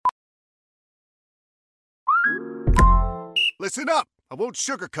Listen up. I won't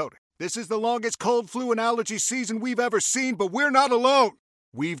sugarcoat it. This is the longest cold, flu, and allergy season we've ever seen, but we're not alone.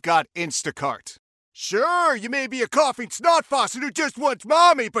 We've got Instacart. Sure, you may be a coughing snot faucet who just wants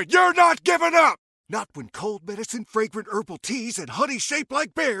mommy, but you're not giving up. Not when cold medicine, fragrant herbal teas, and honey shaped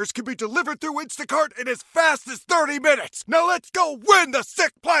like bears can be delivered through Instacart in as fast as 30 minutes. Now let's go win the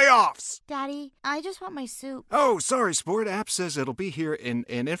sick playoffs. Daddy, I just want my soup. Oh, sorry, Sport. App says it'll be here in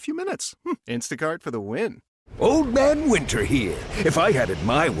a few minutes. Instacart for the win. Old Man Winter here. If I had it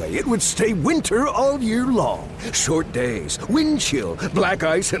my way, it would stay winter all year long. Short days, wind chill, black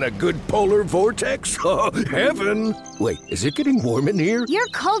ice, and a good polar vortex. Oh, heaven. Wait, is it getting warm in here? Your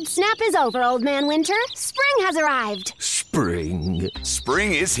cold snap is over, Old Man Winter. Spring has arrived. Spring.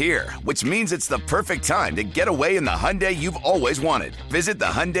 Spring is here, which means it's the perfect time to get away in the Hyundai you've always wanted. Visit the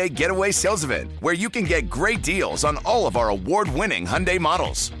Hyundai Getaway Sales Event, where you can get great deals on all of our award-winning Hyundai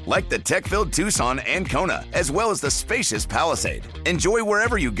models, like the tech-filled Tucson and Kona, as well as the spacious Palisade. Enjoy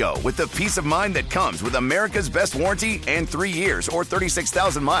wherever you go with the peace of mind that comes with America's best warranty and 3 years or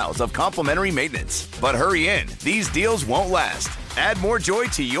 36,000 miles of complimentary maintenance. But hurry in, these deals won't last. Add more joy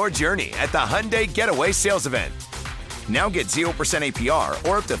to your journey at the Hyundai Getaway Sales Event. Now get 0% APR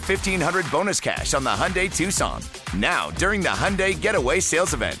or up to $1,500 bonus cash on the Hyundai Tucson. Now, during the Hyundai Getaway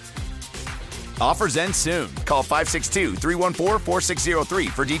Sales Event. Offers end soon. Call 562-314-4603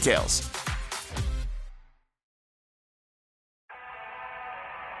 for details.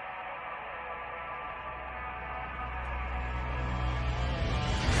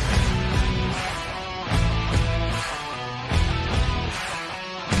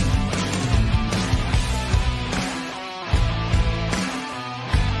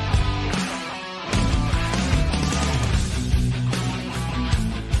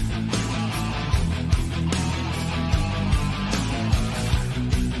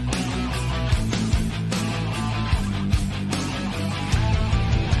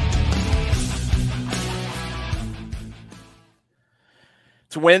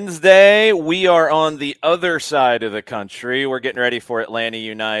 It's Wednesday. We are on the other side of the country. We're getting ready for Atlanta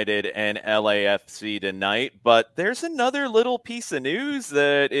United and LAFC tonight. But there's another little piece of news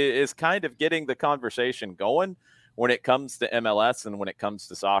that is kind of getting the conversation going when it comes to MLS and when it comes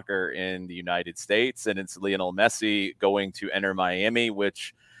to soccer in the United States. And it's Lionel Messi going to enter Miami,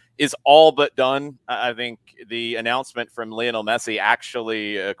 which is all but done. I think the announcement from Lionel Messi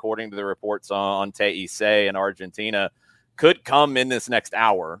actually, according to the reports on TIC in Argentina, could come in this next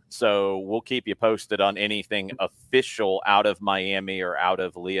hour. So we'll keep you posted on anything official out of Miami or out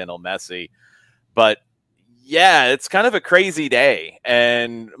of Lionel Messi. But yeah, it's kind of a crazy day.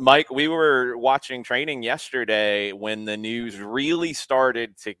 And Mike, we were watching training yesterday when the news really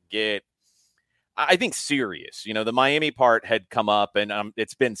started to get, I think, serious. You know, the Miami part had come up and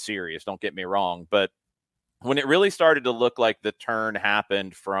it's been serious, don't get me wrong. But when it really started to look like the turn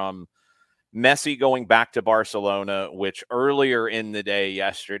happened from Messi going back to Barcelona, which earlier in the day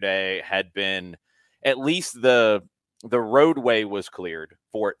yesterday had been at least the roadway was cleared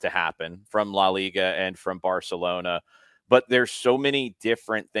for it to happen from La Liga and from Barcelona. But there's so many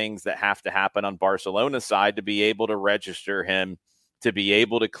different things that have to happen on Barcelona's side to be able to register him, to be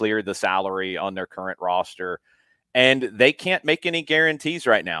able to clear the salary on their current roster. And they can't make any guarantees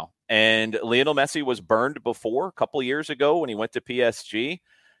right now. And Lionel Messi was burned before a couple of years ago when he went to PSG.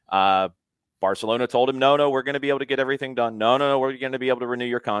 Barcelona told him, no, we're going to be able to get everything done. No, we're going to be able to renew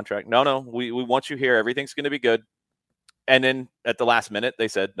your contract. No, we want you here. Everything's going to be good. And then at the last minute, they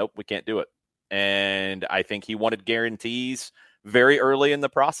said, nope, we can't do it. And I think he wanted guarantees very early in the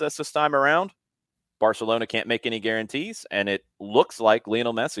process this time around. Barcelona can't make any guarantees. And it looks like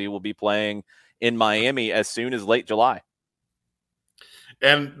Lionel Messi will be playing in Miami as soon as late July.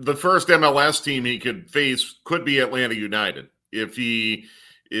 And the first MLS team he could face could be Atlanta United if he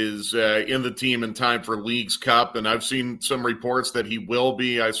is in the team in time for Leagues Cup. And I've seen some reports that he will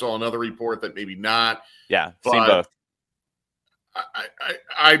be. I saw another report that maybe not. Yeah, seen both.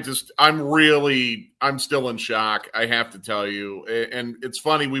 I'm still in shock, I have to tell you. And it's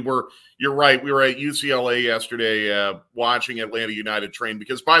funny, you're right, we were at UCLA yesterday watching Atlanta United train,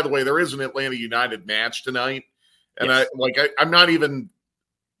 because, by the way, there is an Atlanta United match tonight. And yes.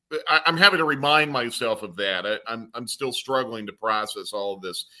 I'm having to remind myself of that. I'm still struggling to process all of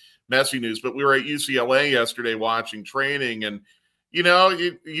this Messi news. But we were at UCLA yesterday watching training, and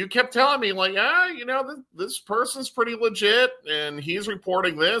you kept telling me, like, this person's pretty legit, and he's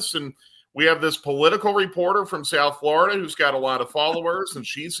reporting this, and we have this political reporter from South Florida who's got a lot of followers, and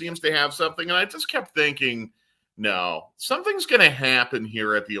she seems to have something. And I just kept thinking, no, something's going to happen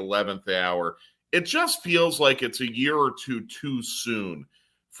here at the 11th hour. It just feels like it's a year or two too soon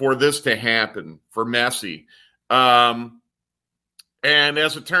for this to happen for Messi. And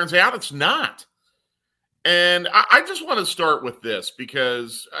as it turns out, it's not. And I just want to start with this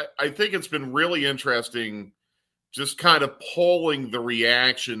because I think it's been really interesting just kind of polling the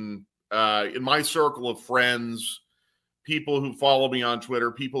reaction in my circle of friends, people who follow me on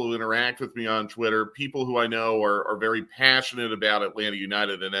Twitter, people who interact with me on Twitter, people who I know are very passionate about Atlanta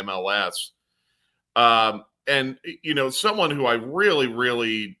United and MLS. And, someone who I really,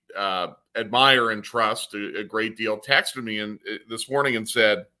 really admire and trust a great deal texted me this morning and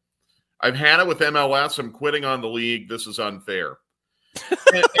said, I've had it with MLS. I'm quitting on the league. This is unfair.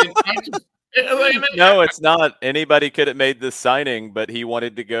 No, it's not. Anybody could have made this signing, but he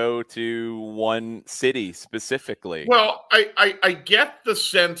wanted to go to one city specifically. Well, I get the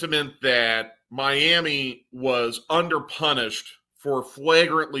sentiment that Miami was underpunished for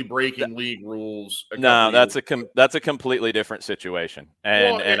flagrantly breaking league rules. No, that's a completely different situation.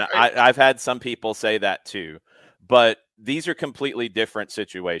 And I've had some people say that too. But these are completely different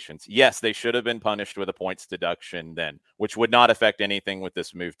situations. Yes, they should have been punished with a points deduction then, which would not affect anything with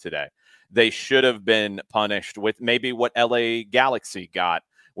this move today. They should have been punished with maybe what LA Galaxy got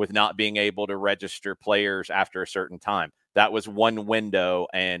with not being able to register players after a certain time. That was one window,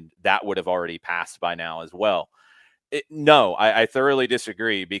 and that would have already passed by now as well. No, I thoroughly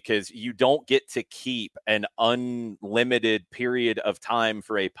disagree because you don't get to keep an unlimited period of time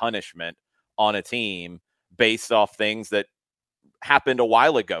for a punishment on a team based off things that happened a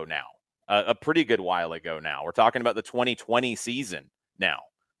while ago now, a pretty good while ago now. We're talking about the 2020 season now.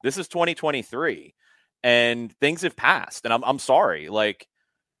 This is 2023, and things have passed. And I'm sorry, like,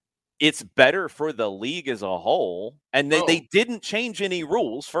 it's better for the league as a whole. And they didn't change any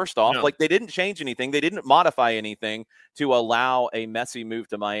rules, first off. No. Like, they didn't change anything. They didn't modify anything to allow a Messi move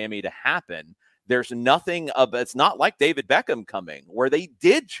to Miami to happen. There's nothing it's not like David Beckham coming where they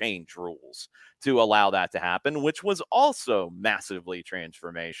did change rules to allow that to happen, which was also massively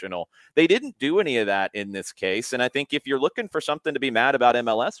transformational. They didn't do any of that in this case. And I think if you're looking for something to be mad about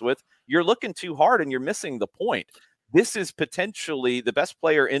MLS with, you're looking too hard and you're missing the point. This is potentially the best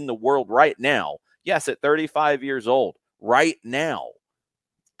player in the world right now. Yes, at 35 years old, right now,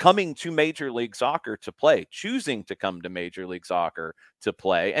 coming to Major League Soccer to play, choosing to come to Major League Soccer to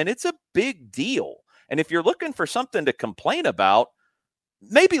play. And it's a big deal. And if you're looking for something to complain about,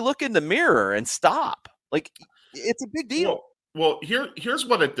 maybe look in the mirror and stop. Like, it's a big deal. Well, here's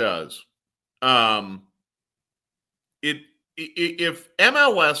what it does. If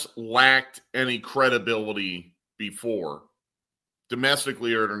MLS lacked any credibility before,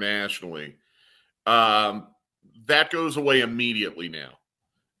 domestically or internationally, that goes away immediately now.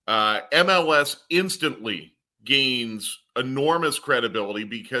 MLS instantly gains enormous credibility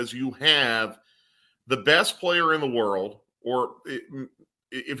because you have the best player in the world, or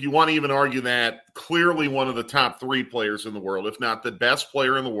if you want to even argue that, clearly one of the top 3 players in the world, if not the best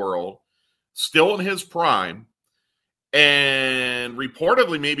player in the world, still in his prime, and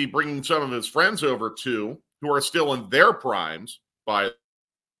reportedly maybe bringing some of his friends over too, who are still in their primes, by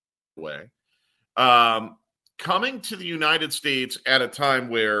the way, coming to the United States at a time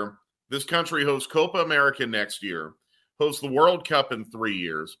where this country hosts Copa America next year, hosts the World Cup in 3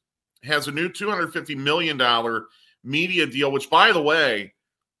 years, has a new $250 million media deal, which, by the way,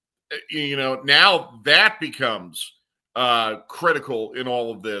 now that becomes critical in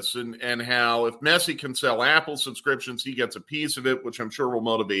all of this, and how if Messi can sell Apple subscriptions, he gets a piece of it, which I'm sure will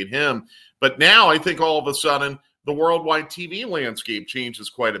motivate him. But now I think all of a sudden the worldwide TV landscape changes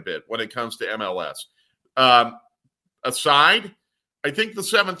quite a bit when it comes to MLS. Aside, I think the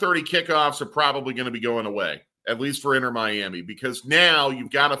 7:30 kickoffs are probably going to be going away, at least for Inter Miami, because now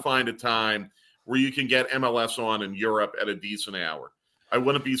you've got to find a time where you can get MLS on in Europe at a decent hour. I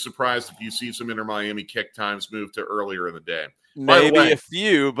wouldn't be surprised if you see some Inter Miami kick times move to earlier in the day. Maybe a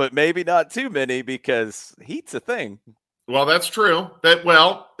few, but maybe not too many because heat's a thing. Well, that's true.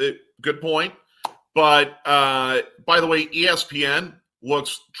 Good point. But by the way, ESPN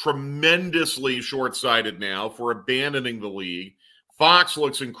looks tremendously short-sighted now for abandoning the league. Fox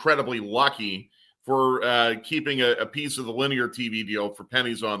looks incredibly lucky for keeping a piece of the linear TV deal for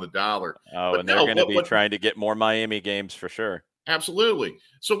pennies on the dollar. Oh, and they're going to be trying to get more Miami games for sure. Absolutely.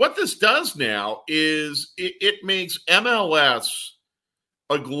 So what this does now is it makes MLS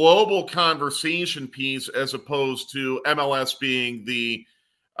a global conversation piece as opposed to MLS being the,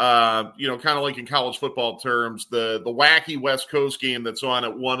 kind of like in college football terms, the wacky West Coast game that's on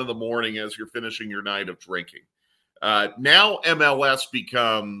at 1 a.m. as you're finishing your night of drinking. Now MLS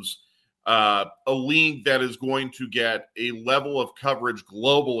becomes a league that is going to get a level of coverage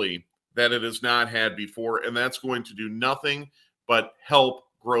globally that it has not had before, and that's going to do nothing but help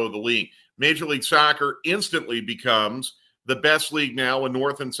grow the league. Major League Soccer instantly becomes the best league now in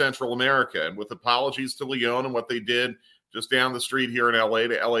North and Central America. And with apologies to Leon and what they did just down the street here in LA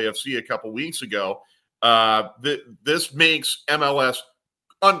to LAFC a couple weeks ago, this makes MLS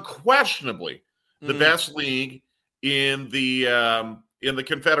unquestionably the best league in the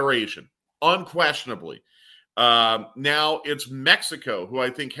Confederation, unquestionably. Now it's Mexico who I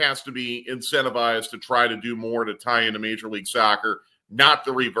think has to be incentivized to try to do more to tie into Major League Soccer, not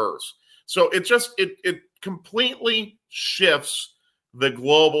the reverse. So it completely shifts the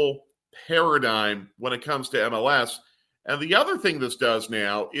global paradigm when it comes to MLS. And the other thing this does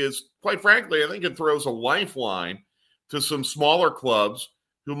now is, quite frankly, I think it throws a lifeline to some smaller clubs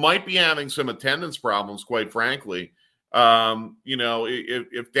who might be having some attendance problems, quite frankly.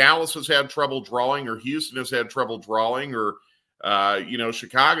 If Dallas has had trouble drawing, or Houston has had trouble drawing, or,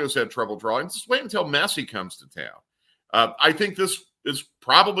 Chicago's had trouble drawing, just wait until Messi comes to town. I think this is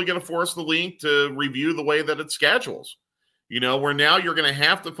probably going to force the league to review the way that it schedules. Where now you're going to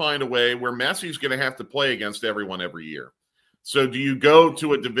have to find a way where Messi's going to have to play against everyone every year. So do you go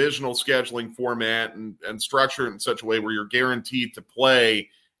to a divisional scheduling format and structure it in such a way where you're guaranteed to play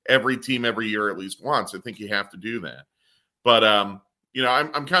every team every year at least once? I think you have to do that. But, I'm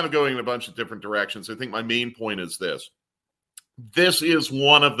kind of going in a bunch of different directions. I think my main point is this. This is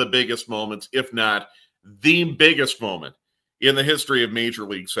one of the biggest moments, if not the biggest moment in the history of Major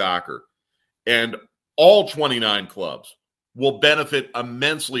League Soccer. And all 29 clubs will benefit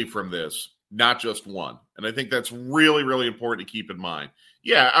immensely from this, not just one. And I think that's really, really important to keep in mind.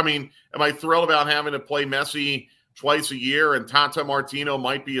 Yeah, I mean, am I thrilled about having to play Messi twice a year and Tata Martino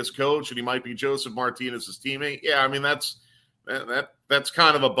might be his coach and he might be Joseph Martinez his teammate? Yeah, I mean, that's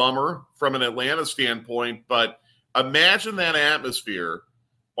kind of a bummer from an Atlanta standpoint. But imagine that atmosphere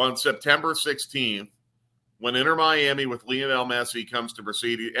on September 16th when Inter Miami with Lionel Messi comes to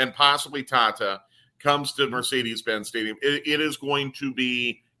Mercedes, and possibly Tata comes to Mercedes-Benz Stadium. It is going to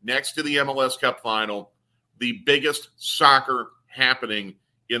be, next to the MLS Cup final, the biggest soccer happening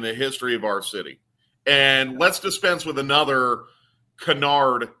in the history of our city. And let's dispense with another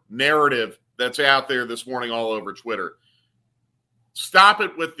canard narrative that's out there this morning all over Twitter. Stop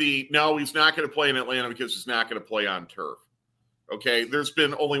it with no, he's not going to play in Atlanta because he's not going to play on turf. Okay, there's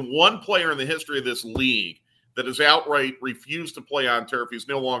been only one player in the history of this league that has outright refused to play on turf. He's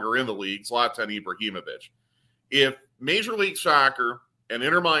no longer in the league, Zlatan Ibrahimovic. If Major League Soccer and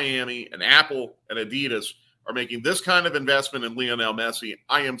Inter Miami and Apple and Adidas are making this kind of investment in Lionel Messi,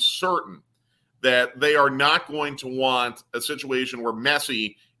 I am certain that they are not going to want a situation where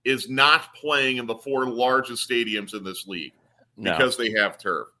Messi is not playing in the four largest stadiums in this league because they have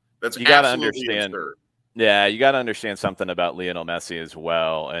turf. That's absolutely absurd. Yeah, you got to understand something about Lionel Messi as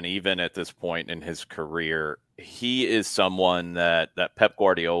well. And even at this point in his career, he is someone that Pep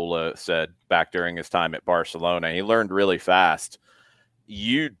Guardiola said back during his time at Barcelona. He learned really fast.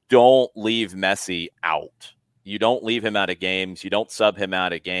 You don't leave Messi out. You don't leave him out of games. You don't sub him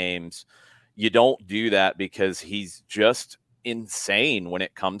out of games. You don't do that because he's just insane when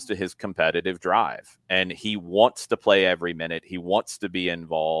it comes to his competitive drive. And he wants to play every minute. He wants to be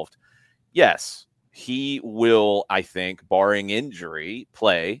involved. Yes, he will, I think, barring injury,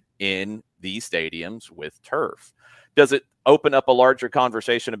 play in these stadiums with turf. Does it open up a larger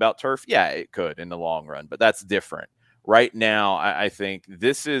conversation about turf? Yeah, it could in the long run, but that's different. Right now, I think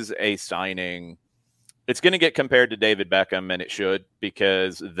this is a signing. It's going to get compared to David Beckham, and it should,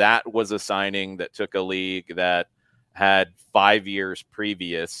 because that was a signing that took a league that had 5 years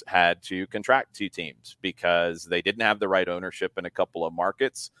previous had to contract two teams because they didn't have the right ownership in a couple of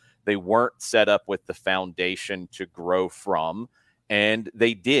markets. They weren't set up with the foundation to grow from, and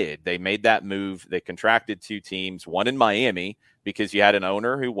they did. They made that move. They contracted two teams, one in Miami because you had an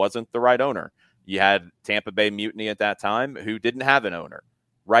owner who wasn't the right owner. You had Tampa Bay Mutiny at that time who didn't have an owner.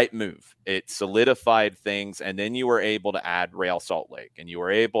 Right move. It solidified things, and then you were able to add Real Salt Lake, and you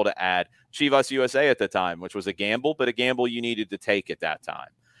were able to add Chivas USA at the time, which was a gamble, but a gamble you needed to take at that time.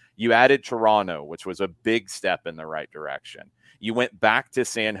 You added Toronto, which was a big step in the right direction. You went back to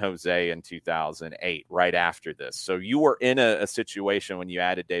San Jose in 2008, right after this. So you were in a situation when you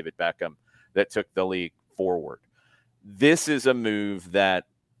added David Beckham that took the league forward. This is a move that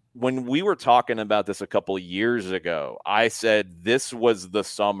when we were talking about this a couple of years ago, I said this was the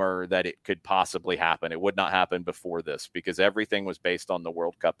summer that it could possibly happen. It would not happen before this because everything was based on the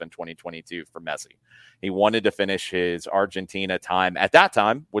World Cup in 2022 for Messi. He wanted to finish his Argentina time at that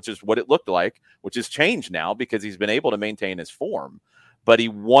time, which is what it looked like, which has changed now because he's been able to maintain his form. But he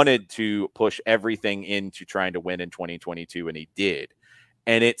wanted to push everything into trying to win in 2022, and he did.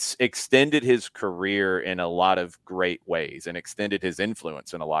 And it's extended his career in a lot of great ways and extended his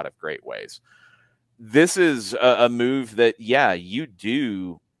influence in a lot of great ways. this is a move that, yeah, you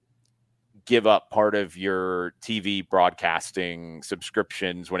do give up part of your TV broadcasting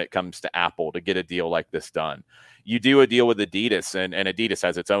subscriptions when it comes to Apple to get a deal like this done. You do a deal with Adidas, and Adidas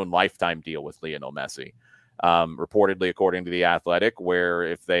has its own lifetime deal with Lionel Messi. Reportedly, according to The Athletic, where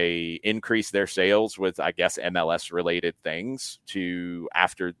if they increase their sales with, I guess, MLS related things to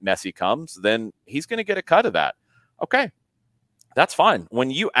after Messi comes, then he's going to get a cut of that. Okay, that's fine. When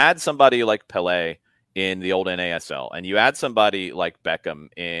you add somebody like Pelé in the old NASL, and you add somebody like Beckham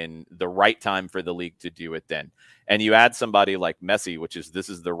in the right time for the league to do it then, and you add somebody like Messi, this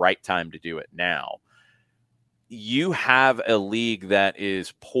is the right time to do it now, you have a league that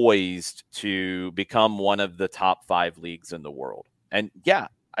is poised to become one of the top 5 leagues in the world. And yeah,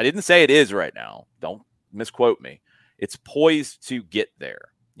 I didn't say it is right now. Don't misquote me. It's poised to get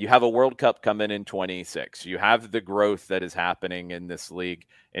there. You have a World Cup coming in 26. You have the growth that is happening in this league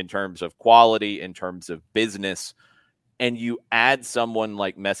in terms of quality, in terms of business, and you add someone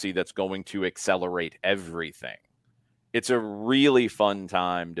like Messi that's going to accelerate everything. It's a really fun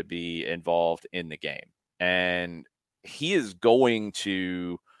time to be involved in the game. And he is going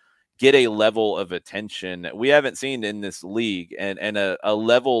to get a level of attention that we haven't seen in this league, and a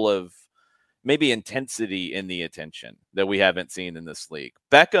level of maybe intensity in the attention that we haven't seen in this league.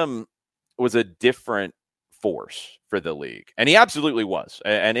 Beckham was a different force for the league, and he absolutely was.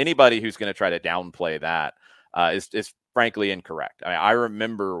 And anybody who's going to try to downplay that is frankly incorrect. I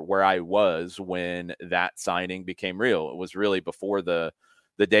remember where I was when that signing became real. It was really before the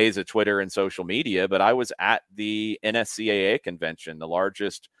days of Twitter and social media, but I was at the NSCAA convention, the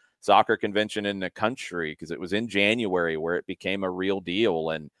largest soccer convention in the country, because it was in January where it became a real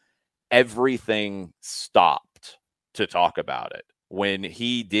deal, and everything stopped to talk about it. When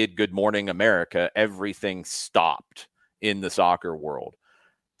he did Good Morning America, everything stopped in the soccer world.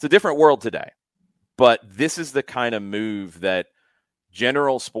 It's a different world today, but this is the kind of move that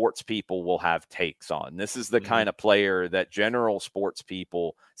general sports people will have takes on. This is the kind of player that general sports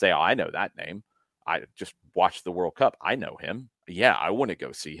people say, oh, I know that name. I just watched the World Cup. I know him. Yeah, I want to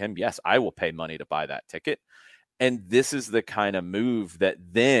go see him. Yes, I will pay money to buy that ticket. And this is the kind of move that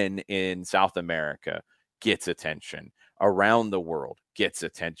then in South America gets attention, around the world gets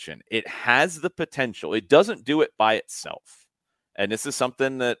attention. It has the potential. It doesn't do it by itself. And this is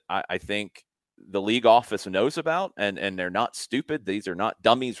something that I think the league office knows about, and they're not stupid. These are not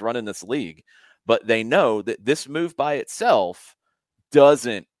dummies running this league, but they know that this move by itself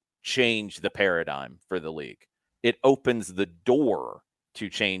doesn't change the paradigm for the league. It opens the door to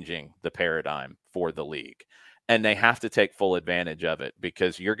changing the paradigm for the league. And they have to take full advantage of it,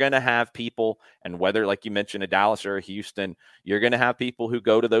 because you're going to have people, and whether, like you mentioned, a Dallas or a Houston, you're going to have people who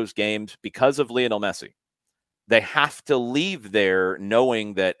go to those games because of Lionel Messi. They have to leave there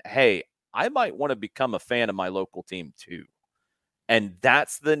knowing that, hey, I might want to become a fan of my local team too. And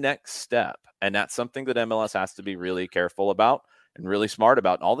that's the next step. And that's something that MLS has to be really careful about and really smart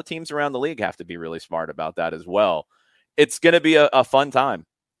about. And all the teams around the league have to be really smart about that as well. It's going to be a fun time,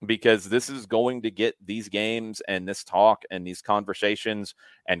 because this is going to get these games and this talk and these conversations,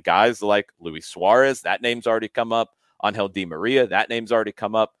 and guys like Luis Suarez, that name's already come up. Angel Di Maria, that name's already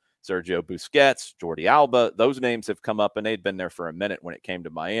come up. Sergio Busquets, Jordi Alba, those names have come up, and they'd been there for a minute when it came to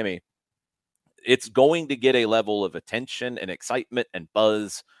Miami. It's going to get a level of attention and excitement and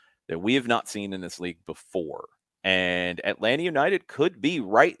buzz that we have not seen in this league before. And Atlanta United could be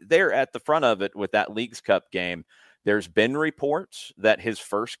right there at the front of it with that Leagues Cup game. There's been reports that his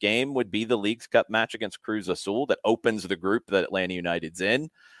first game would be the Leagues Cup match against Cruz Azul that opens the group that Atlanta United's in.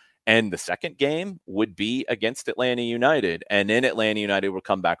 And the second game would be against Atlanta United. And then Atlanta United will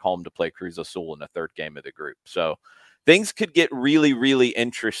come back home to play Cruz Azul in the third game of the group. So things could get really, really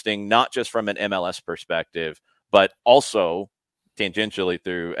interesting, not just from an MLS perspective, but also tangentially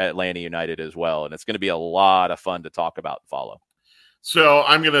through Atlanta United as well. And it's going to be a lot of fun to talk about and follow. So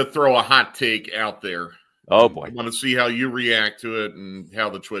I'm going to throw a hot take out there. Oh, boy. I want to see how you react to it and how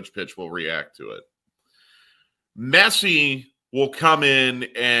the Twitch pitch will react to it. Messi will come in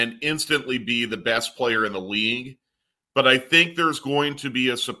and instantly be the best player in the league, but I think there's going to be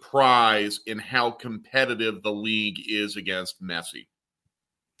a surprise in how competitive the league is against Messi.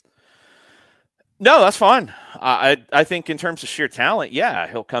 No, that's fine. I think in terms of sheer talent, yeah,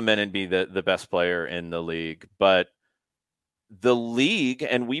 he'll come in and be the best player in the league. But the league,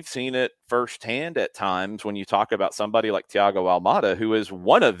 and we've seen it firsthand at times when you talk about somebody like Thiago Almada, who is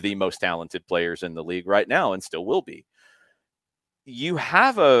one of the most talented players in the league right now and still will be. You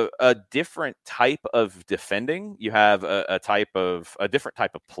have a different type of defending. You have a different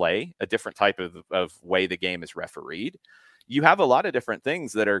type of play, a different type of way the game is refereed. you have a lot of different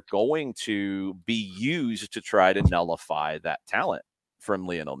things that are going to be used to try to nullify that talent from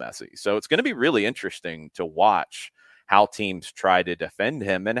Lionel Messi. So it's going to be really interesting to watch how teams try to defend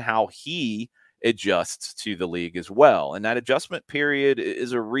him and how he adjusts to the league as well. And that adjustment period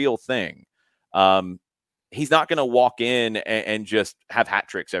is a real thing. He's not going to walk in and just have hat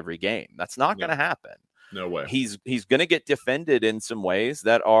tricks every game. That's not going to happen. No way. He's going to get defended in some ways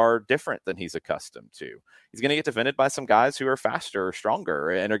that are different than he's accustomed to. He's going to get defended by some guys who are faster or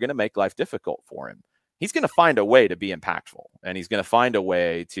stronger and are going to make life difficult for him. He's going to find a way to be impactful, and he's going to find a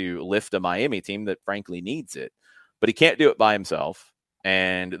way to lift a Miami team that frankly needs it. But he can't do it by himself.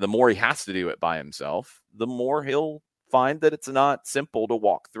 And the more he has to do it by himself, the more he'll find that it's not simple to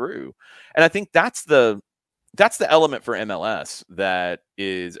walk through. And I think that's the element for MLS that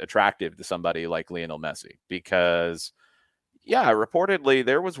is attractive to somebody like Lionel Messi, because reportedly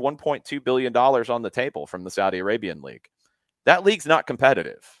there was $1.2 billion on the table from the Saudi Arabian league. That league's not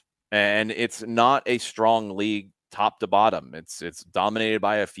competitive, and it's not a strong league top to bottom. It's dominated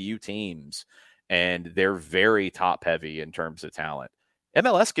by a few teams, and they're very top heavy in terms of talent.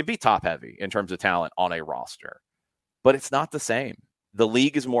 MLS can be top heavy in terms of talent on a roster, but it's not the same. The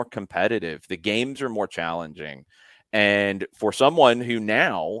league is more competitive. The games are more challenging. And for someone who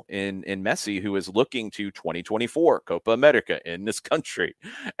now in Messi, who is looking to 2024 Copa America in this country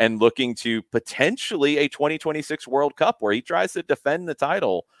and looking to potentially a 2026 World Cup where he tries to defend the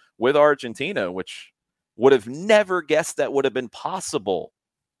title with Argentina, which would have never guessed that would have been possible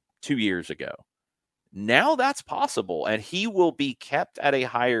 2 years ago. Now that's possible, and he will be kept at a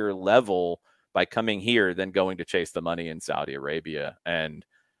higher level by coming here than going to chase the money in Saudi Arabia. And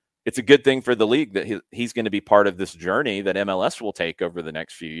it's a good thing for the league that he's going to be part of this journey that MLS will take over the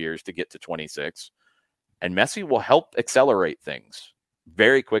next few years to get to 26. And Messi will help accelerate things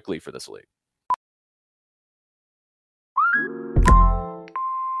very quickly for this league.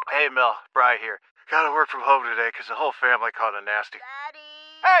 Hey, Mel, Bri here. Gotta work from home today because the whole family caught a nasty. Daddy.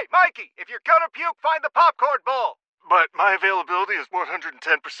 Hey, Mikey, if you're gonna puke, find the popcorn bowl. But my availability is 110%.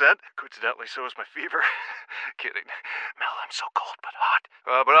 Coincidentally, so is my fever. Kidding. Mel, I'm so cold but hot.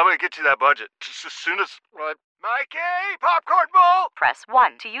 But I'm gonna get you that budget just as soon as... Mikey, popcorn bowl! Press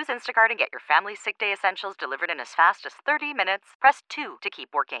 1 to use Instacart and get your family's sick day essentials delivered in as fast as 30 minutes. Press 2 to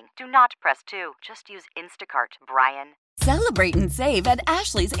keep working. Do not press 2. Just use Instacart, Brian. Celebrate and save at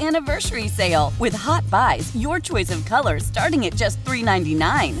Ashley's Anniversary Sale. With Hot Buys, your choice of colors starting at just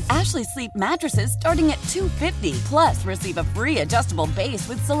 $3.99. Ashley Sleep mattresses starting at $2.50. Plus, receive a free adjustable base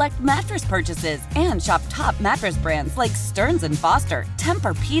with select mattress purchases. And shop top mattress brands like Stearns & Foster,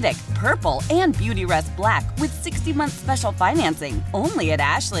 Tempur-Pedic, Purple, and Beautyrest Black with 60-month special financing. Only at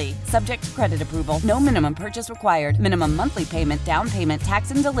Ashley. Subject to credit approval. No minimum purchase required. Minimum monthly payment, down payment, tax,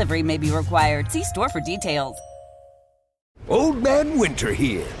 and delivery may be required. See store for details. Old Man Winter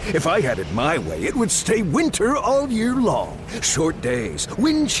here. If I had it my way, it would stay winter all year long. Short days,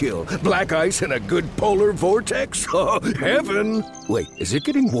 wind chill, black ice, and a good polar vortex. Oh, heaven! Wait, is it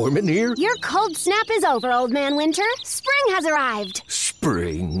getting warm in here? Your cold snap is over, Old Man Winter. Spring has arrived.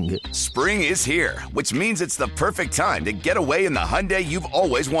 Spring. Spring is here, which means it's the perfect time to get away in the Hyundai you've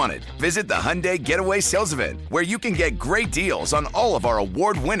always wanted. Visit the Hyundai Getaway Sales Event, where you can get great deals on all of our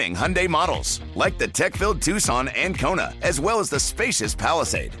award-winning Hyundai models, like the tech-filled Tucson and Kona, as well as the spacious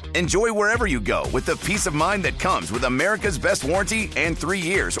Palisade. Enjoy wherever you go with the peace of mind that comes with America's best warranty and 3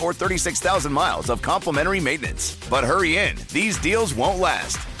 years or 36,000 miles of complimentary maintenance. But hurry in, these deals won't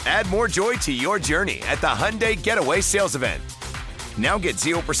last. Add more joy to your journey at the Hyundai Getaway Sales Event. Now get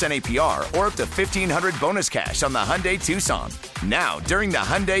 0% APR or up to $1,500 bonus cash on the Hyundai Tucson. Now, during the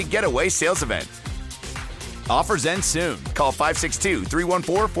Hyundai Getaway Sales Event. Offers end soon. Call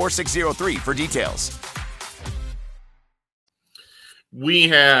 562-314-4603 for details. We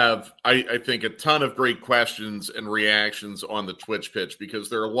have, I think, a ton of great questions and reactions on the Twitch pitch because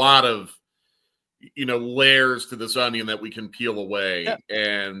there are a lot of, layers to this onion that we can peel away. Yeah.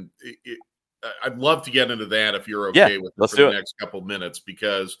 And I'd love to get into that if you're okay with it for the next couple minutes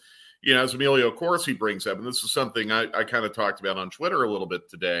because, as Emilio Corsi brings up, and this is something I kind of talked about on Twitter a little bit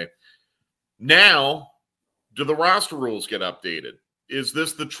today. Now, do the roster rules get updated? Is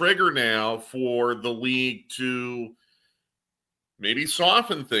this the trigger now for the league to maybe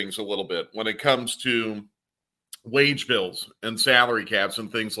soften things a little bit when it comes to wage bills and salary caps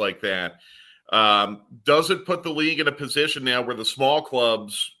and things like that? Does it put the league in a position now where the small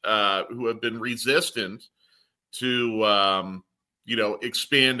clubs who have been resistant to,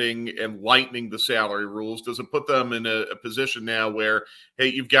 expanding and lightening the salary rules, does it put them in a position now where, hey,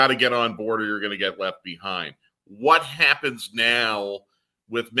 you've got to get on board or you're going to get left behind? What happens now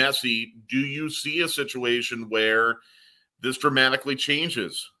with Messi? Do you see a situation where this dramatically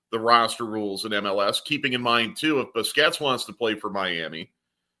changes the roster rules in MLS, keeping in mind, too, if Busquets wants to play for Miami,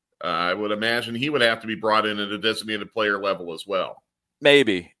 I would imagine he would have to be brought in at a designated player level as well.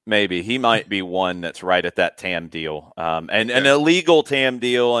 Maybe. He might be one that's right at that TAM deal. An illegal TAM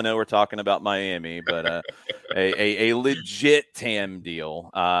deal. I know we're talking about Miami, but a legit TAM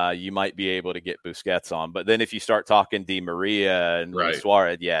deal, you might be able to get Busquets on. But then if you start talking Di Maria and Luis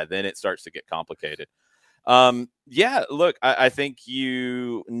Suarez, then it starts to get complicated. Look, I think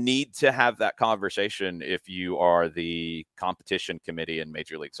you need to have that conversation if you are the competition committee in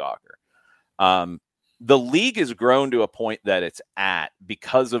Major League Soccer. The league has grown to a point that it's at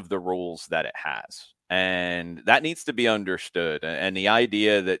because of the rules that it has. And that needs to be understood. And the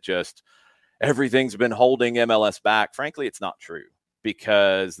idea that just everything's been holding MLS back, frankly, it's not true.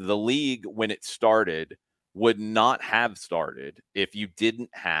 Because the league, when it started, would not have started if you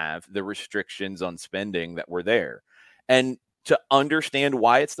didn't have the restrictions on spending that were there. And to understand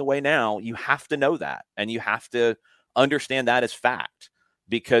why it's the way now, you have to know that. And you have to understand that as fact.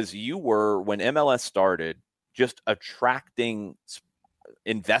 Because you were, when MLS started, just attracting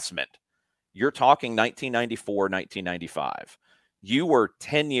investment. You're talking 1994, 1995. You were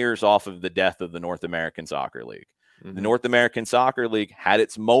 10 years off of the death of the North American Soccer League. Mm-hmm. The North American Soccer League had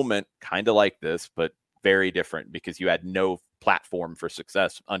its moment kind of like this, but very different because you had no platform for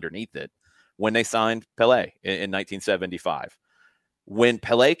success underneath it when they signed Pelé in 1975. When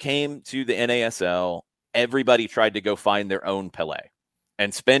Pelé came to the NASL, everybody tried to go find their own Pelé.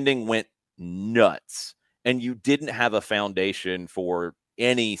 And spending went nuts. And you didn't have a foundation for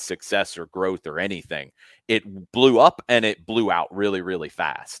any success or growth or anything. It blew up and it blew out really, really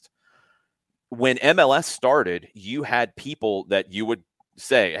fast. When MLS started, you had people that you would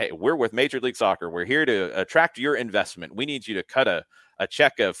say, hey, we're with Major League Soccer. We're here to attract your investment. We need you to cut a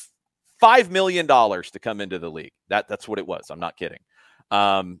check of $5 million to come into the league. That's what it was. I'm not kidding.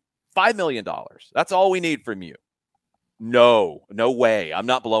 $5 million. That's all we need from you. No way. I'm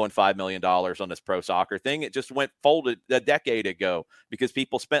not blowing $5 million on this pro soccer thing. It just went folded a decade ago because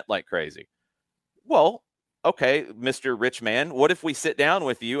people spent like crazy. Well, okay, Mr. Rich Man, what if we sit down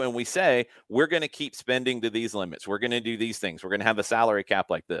with you and we say, we're going to keep spending to these limits. We're going to do these things. We're going to have a salary cap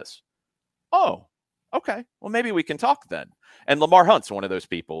like this. Oh, okay. Well, maybe we can talk then. And Lamar Hunt's one of those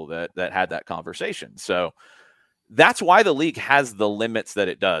people that had that conversation. So that's why the league has the limits that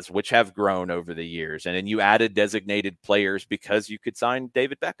it does, which have grown over the years. And then you added designated players because you could sign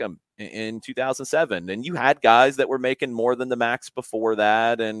David Beckham in 2007. And you had guys that were making more than the max before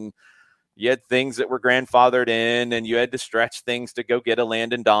that. And you had things that were grandfathered in, and you had to stretch things to go get a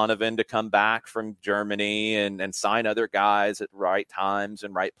Landon Donovan to come back from Germany and sign other guys at right times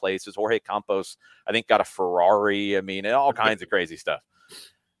and right places. Jorge Campos, I think, got a Ferrari. I mean, all kinds of crazy stuff.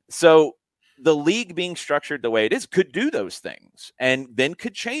 So the league being structured the way it is could do those things and then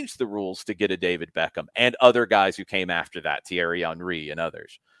could change the rules to get a David Beckham and other guys who came after that, Thierry Henry and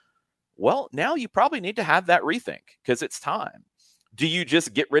others. Well, now you probably need to have that rethink because it's time. Do you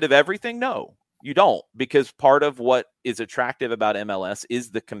just get rid of everything? No, you don't, because part of what is attractive about MLS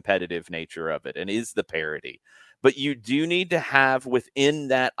is the competitive nature of it and is the parity. But you do need to have within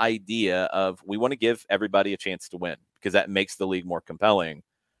that idea of we want to give everybody a chance to win because that makes the league more compelling.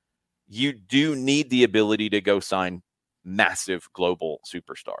 You do need the ability to go sign massive global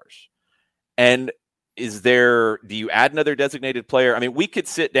superstars. And do you add another designated player? I mean, we could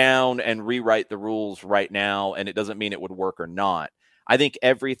sit down and rewrite the rules right now, and it doesn't mean it would work or not. I think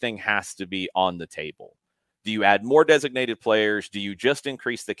everything has to be on the table. Do you add more designated players? Do you just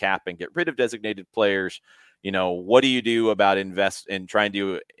increase the cap and get rid of designated players? What do you do about invest in trying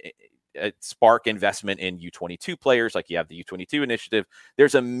to spark investment in U22 players, like you have the U22 initiative?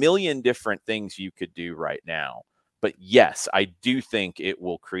 There's a million different things you could do right now. But yes, I do think it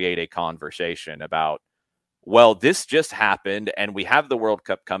will create a conversation about, well, this just happened and we have the World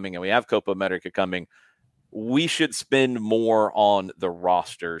Cup coming and we have Copa America coming. We should spend more on the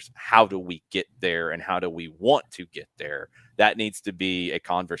rosters. How do we get there and how do we want to get there? That needs to be a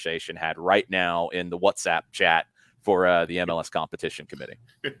conversation had right now in the WhatsApp chat for the MLS competition committee.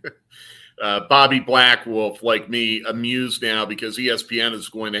 Bobby Blackwolf, like me, amused now because ESPN is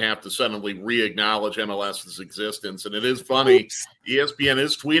going to have to suddenly re-acknowledge MLS's existence. And it is funny. Oops. ESPN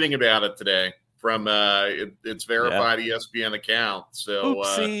is tweeting about it today from its verified ESPN account. So,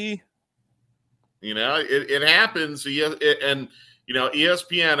 it happens. ESPN,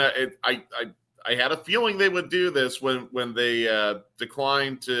 I had a feeling they would do this when they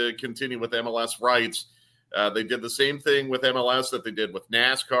declined to continue with MLS rights. They did the same thing with MLS that they did with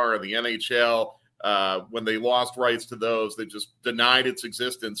NASCAR and the NHL. when they lost rights to those, they just denied its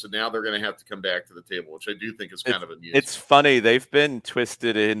existence, and now they're going to have to come back to the table, which I do think is kind of amusing. It's funny. They've been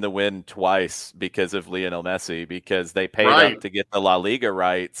twisted in the wind twice because of Lionel Messi, because they paid up to get the La Liga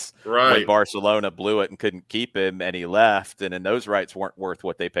rights when Barcelona blew it and couldn't keep him, and he left, and then those rights weren't worth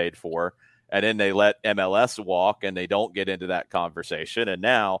what they paid for. And then they let MLS walk, and they don't get into that conversation, and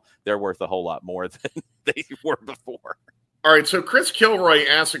now they're worth a whole lot more than they were before. All right, so Chris Kilroy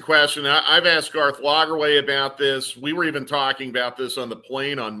asked a question. I've asked Garth Lagerwey about this. We were even talking about this on the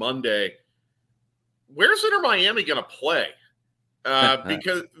plane on Monday. Where's Inter Miami going to play?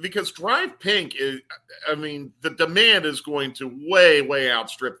 Because Drive Pink is, the demand is going to way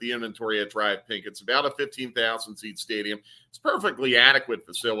outstrip the inventory at Drive Pink. It's about a 15,000 seat stadium. It's a perfectly adequate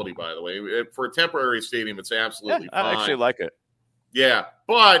facility, by the way. For a temporary stadium, it's absolutely fine. I actually like it. Yeah,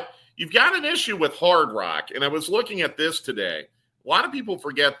 but you've got an issue with Hard Rock, and I was looking at this today. A lot of people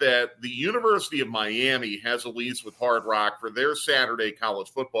forget that the University of Miami has a lease with Hard Rock for their Saturday college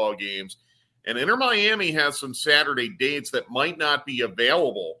football games, and Inter Miami has some Saturday dates that might not be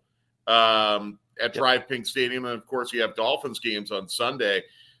available at Drive Pink Stadium, and of course you have Dolphins games on Sunday.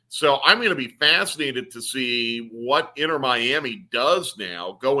 So I'm going to be fascinated to see what Inter Miami does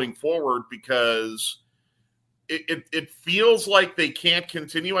now going forward, because it feels like they can't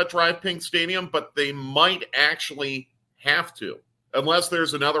continue at Drive Pink Stadium, but they might actually have to, unless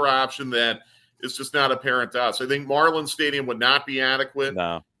there's another option that is just not apparent to us. I think Marlins Stadium would not be adequate.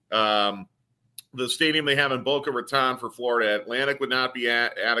 No. The stadium they have in Boca Raton for Florida Atlantic would not be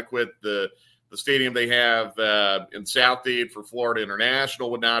adequate. The stadium they have in South Dade for Florida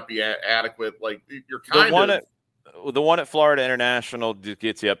International would not be adequate. Like, you're the one at Florida International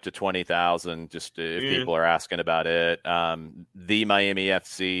gets you up to 20,000, just if people are asking about it. The Miami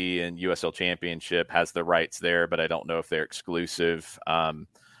FC and USL Championship has the rights there, but I don't know if they're exclusive. Sure,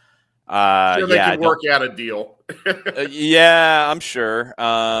 they can work out a deal. Yeah, I'm sure.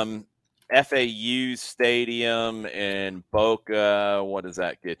 FAU Stadium in Boca, what does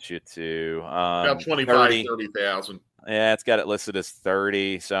that get you to? About 25,000, 30,000. Yeah, it's got it listed as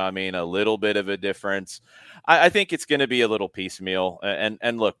 30. So, I mean, a little bit of a difference. I think it's going to be a little piecemeal.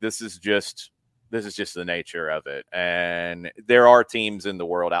 And look, this is just the nature of it. And there are teams in the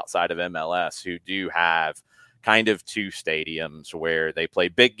world outside of MLS who do have kind of two stadiums where they play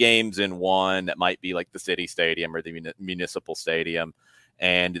big games in one that might be like the City Stadium or the Municipal Stadium,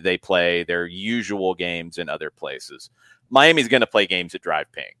 and they play their usual games in other places. Miami's going to play games at Drive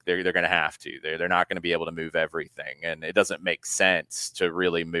Pink. They're going to have to. They're not going to be able to move everything, and it doesn't make sense to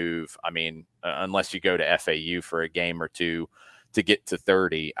really move. I mean, unless you go to FAU for a game or two to get to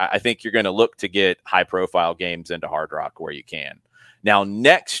 30. I think you're going to look to get high-profile games into Hard Rock where you can. Now,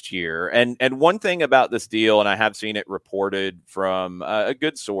 next year, and one thing about this deal, and I have seen it reported from a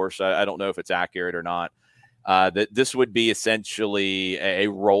good source, I don't know if it's accurate or not, that this would be essentially a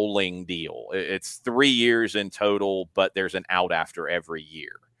rolling deal. It's 3 years in total, but there's an out after every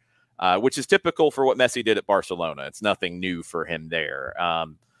year, which is typical for what Messi did at Barcelona. It's nothing new for him there.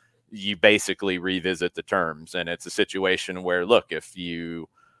 You basically revisit the terms, and it's a situation where, look, if you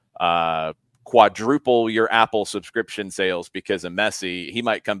quadruple your Apple subscription sales because of Messi, he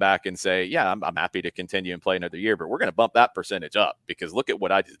might come back and say, yeah, I'm happy to continue and play another year, but we're going to bump that percentage up because look at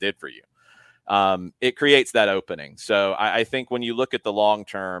what I just did for you. It creates that opening. So I think when you look at the long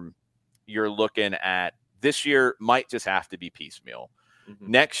term, you're looking at this year might just have to be piecemeal.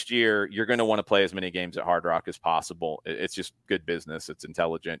 Mm-hmm. Next year, you're going to want to play as many games at Hard Rock as possible. It's just good business. It's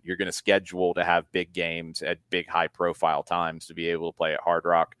intelligent. You're going to schedule to have big games at big high profile times to be able to play at Hard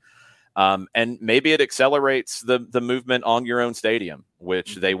Rock. And maybe it accelerates the movement on your own stadium,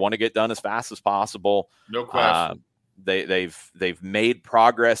 which they want to get done as fast as possible. No question. They've made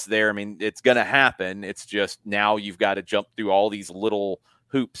progress there. I mean, it's going to happen. It's just now you've got to jump through all these little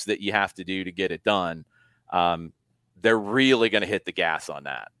hoops that you have to do to get it done. They're really going to hit the gas on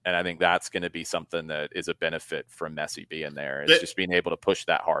that. And I think that's going to be something that is a benefit from Messi being there. It's just being able to push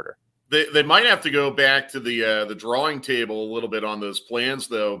that harder. They might have to go back to the drawing table a little bit on those plans,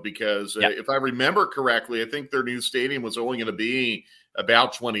 though, because if I remember correctly, I think their new stadium was only going to be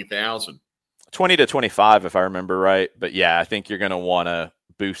about 20,000. 20 to 25, if I remember right. But yeah, I think you're going to want to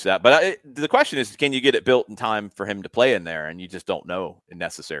boost that. But the question is, can you get it built in time for him to play in there? And you just don't know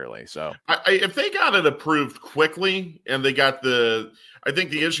necessarily. So if they got it approved quickly and they got I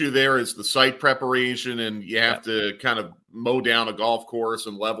think the issue there is the site preparation, and you have to kind of mow down a golf course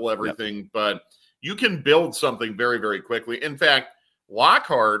and level everything. But you can build something very, very quickly. In fact,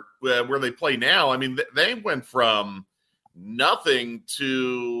 Lockhart, where they play now, I mean, they went from nothing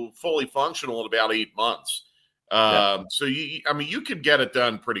to fully functional in about 8 months. So you could get it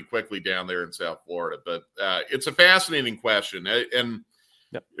done pretty quickly down there in South Florida, but it's a fascinating question. And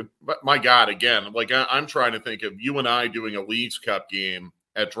but my God, again, like I'm trying to think of you and I doing a Leagues Cup game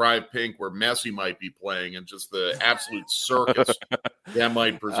at Drive Pink where Messi might be playing and just the absolute circus that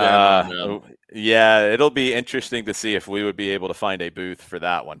might present on them. Yeah, it'll be interesting to see if we would be able to find a booth for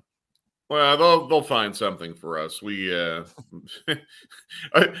that one. Well, they'll find something for us.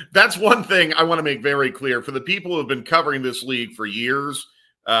 That's one thing I want to make very clear for the people who have been covering this league for years.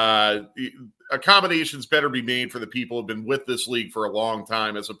 Accommodations better be made for the people who have been with this league for a long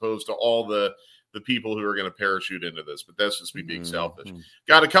time, as opposed to all the people who are going to parachute into this. But that's just me being selfish.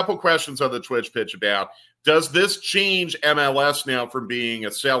 Got a couple questions on the Twitch pitch about, does this change MLS now from being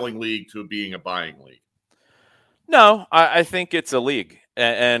a selling league to being a buying league? No, I think it's a league.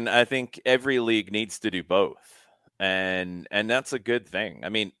 And I think every league needs to do both. And that's a good thing. I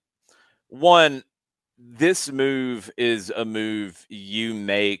mean, one, this move is a move you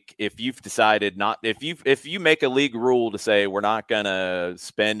make if you've decided not, if you make a league rule to say we're not going to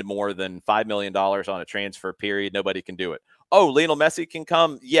spend more than $5 million on a transfer period, nobody can do it. Oh, Lionel Messi can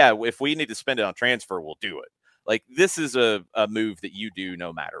come. Yeah, if we need to spend it on transfer, we'll do it. Like, this is a move that you do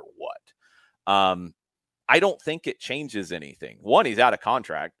no matter what. I don't think it changes anything. One, he's out of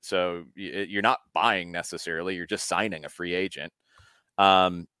contract, so you're not buying necessarily. You're just signing a free agent.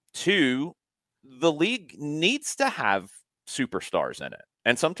 Two, the league needs to have superstars in it.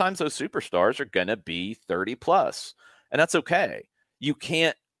 And sometimes those superstars are going to be 30 plus, and that's okay. You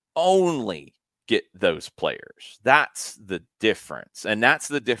can't only get those players. That's the difference. And that's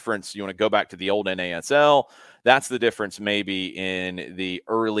the difference. You want to go back to the old NASL. That's the difference maybe in the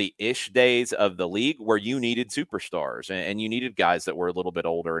early-ish days of the league where you needed superstars and you needed guys that were a little bit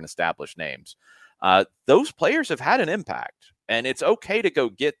older and established names. Those players have had an impact, and it's okay to go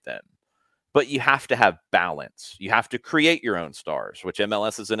get them. But you have to have balance. You have to create your own stars, which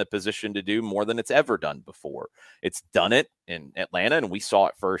MLS is in a position to do more than it's ever done before. It's done it in Atlanta, and we saw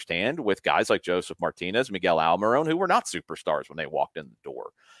it firsthand with guys like Joseph Martinez, Miguel Almiron, who were not superstars when they walked in the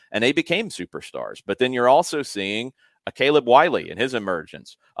door, and they became superstars. But then you're also seeing a Caleb Wiley in his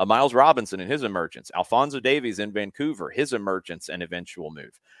emergence, a Miles Robinson in his emergence, Alphonso Davies in Vancouver, his emergence and eventual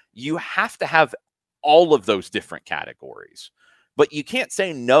move. You have to have all of those different categories, but you can't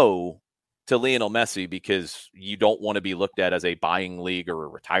say no to Lionel Messi because you don't want to be looked at as a buying league or a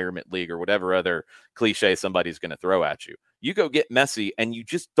retirement league or whatever other cliche somebody's going to throw at you. You go get Messi, and you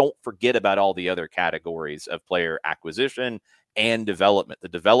just don't forget about all the other categories of player acquisition and development. The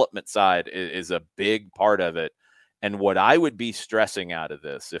development side is a big part of it. And what I would be stressing out of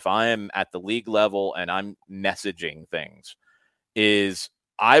this, if I am at the league level and I'm messaging things, is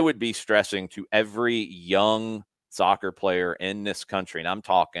I would be stressing to every young soccer player in this country, and I'm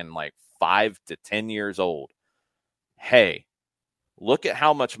talking like 5 to 10 years old. Hey, look at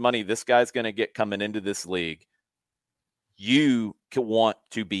how much money this guy's going to get coming into this league. You want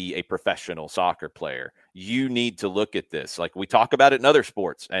to be a professional soccer player. You need to look at this. Like we talk about it in other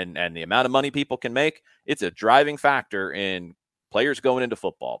sports, and the amount of money people can make, it's a driving factor in players going into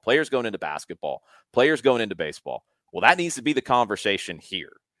football, players going into basketball, players going into baseball. Well, that needs to be the conversation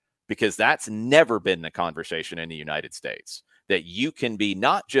here, because that's never been the conversation in the United States. That you can be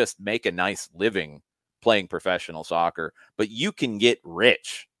not just make a nice living playing professional soccer, but you can get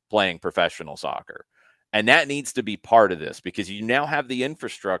rich playing professional soccer. And that needs to be part of this, because you now have the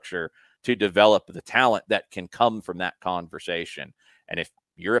infrastructure to develop the talent that can come from that conversation. And if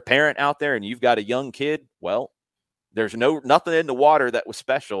you're a parent out there and you've got a young kid, well, there's nothing in the water that was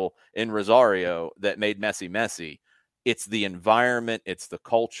special in Rosario that made Messi Messi. It's the environment, it's the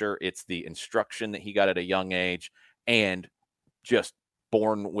culture, it's the instruction that he got at a young age, and just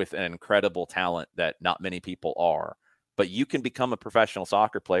born with an incredible talent that not many people are. But you can become a professional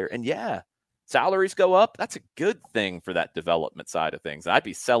soccer player, and yeah, salaries go up. That's a good thing for that development side of things. I'd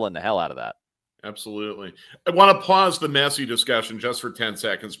be selling the hell out of that. Absolutely. I want to pause the Messi discussion just for 10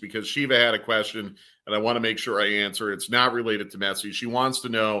 seconds because Shiva had a question, and I want to make sure I answer. It's not related to Messi. She wants to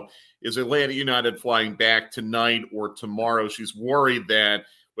know, is Atlanta United flying back tonight or tomorrow? She's worried that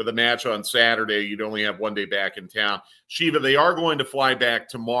with a match on Saturday, you'd only have one day back in town. Shiva, they are going to fly back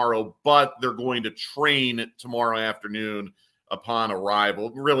tomorrow, but they're going to train tomorrow afternoon upon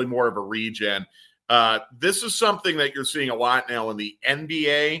arrival, really more of a regen. This is something that you're seeing a lot now in the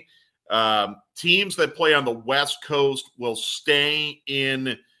NBA. Teams that play on the West Coast will stay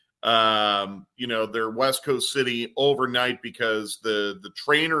in, their West Coast city overnight because the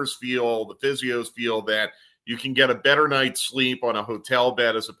trainers feel, the physios feel that you can get a better night's sleep on a hotel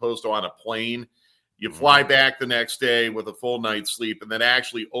bed as opposed to on a plane. You fly back the next day with a full night's sleep, and that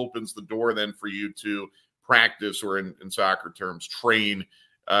actually opens the door then for you to practice, or in soccer terms, train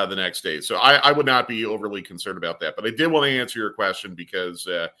the next day. So I would not be overly concerned about that. But I did want to answer your question because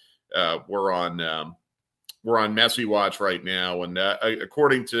we're on Messi watch right now. And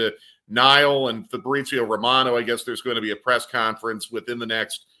according to Niall and Fabrizio Romano, I guess there's going to be a press conference within the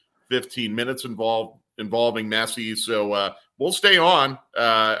next 15 minutes involving Messi. So we'll stay on.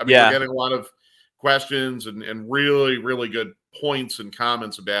 We're getting a lot of questions and really, really good points and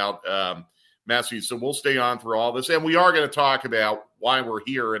comments about Messi. So we'll stay on for all this. And we are going to talk about why we're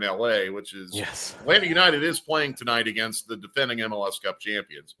here in LA, which is Atlanta United is playing tonight against the defending MLS Cup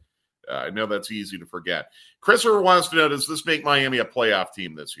champions. I know that's easy to forget. Christopher wants to know, does this make Miami a playoff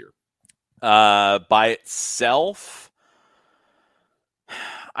team this year? By itself,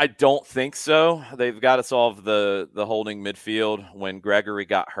 I don't think so. They've got to solve the holding midfield. When Gregory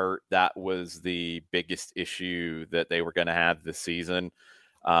got hurt, that was the biggest issue that they were going to have this season.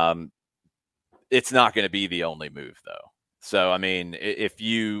 It's not going to be the only move, though. So, I mean, if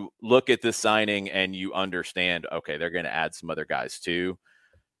you look at this signing and you understand, okay, they're going to add some other guys too,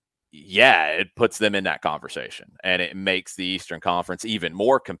 it puts them in that conversation, and it makes the Eastern Conference even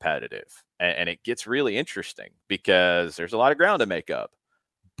more competitive. And it gets really interesting because there's a lot of ground to make up,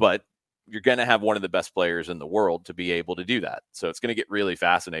 but you're going to have one of the best players in the world to be able to do that. So it's going to get really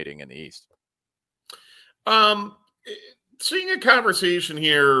fascinating in the East. Seeing a conversation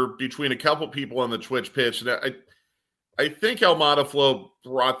here between a couple people on the Twitch pitch, and I think Almada Flo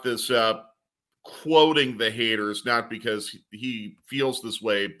brought this up, quoting the haters, not because he feels this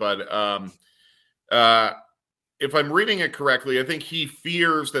way, but if I'm reading it correctly, I think he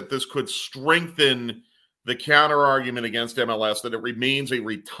fears that this could strengthen the counter argument against MLS, that it remains a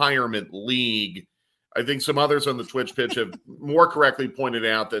retirement league. I think some others on the Twitch pitch have more correctly pointed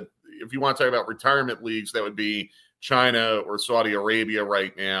out that if you want to talk about retirement leagues, that would be China or Saudi Arabia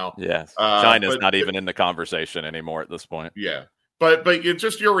right now. Yes. China's not even in the conversation anymore at this point. Yeah. But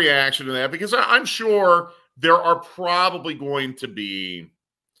just your reaction to that, because I'm sure there are probably going to be,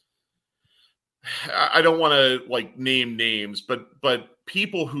 I don't want to name names, but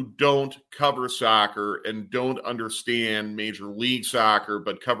people who don't cover soccer and don't understand Major League Soccer,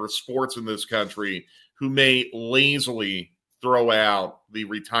 but cover sports in this country, who may lazily throw out the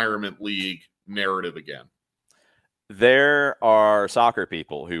retirement league narrative again. There are soccer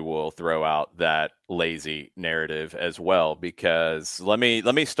people who will throw out that lazy narrative as well, because let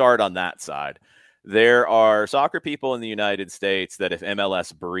me start on that side. There are soccer people in the United States that if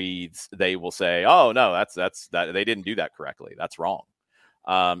MLS breathes, they will say, "Oh no, that's that they didn't do that correctly. That's wrong."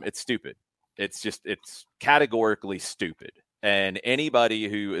 It's stupid. It's categorically stupid. And anybody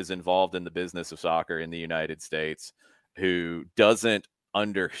who is involved in the business of soccer in the United States who doesn't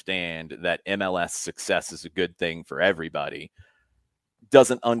understand that MLS success is a good thing for everybody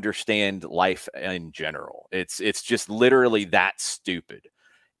doesn't understand life in general. It's just literally that stupid.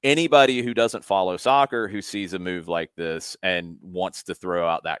 Anybody who doesn't follow soccer, who sees a move like this and wants to throw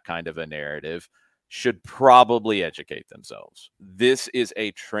out that kind of a narrative, should probably educate themselves. This is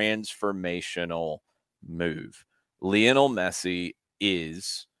a transformational move. Lionel Messi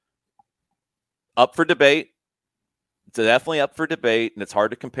is up for debate. It's definitely up for debate, and it's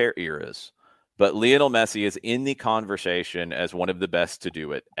hard to compare eras. But Lionel Messi is in the conversation as one of the best to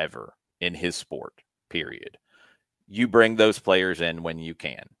do it ever in his sport, period. You bring those players in when you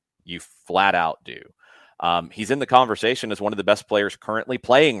can. You flat out do. He's in the conversation as one of the best players currently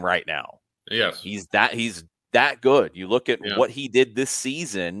playing right now. Yes. He's that good. You look at what he did this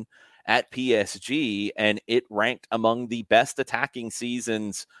season at PSG, and it ranked among the best attacking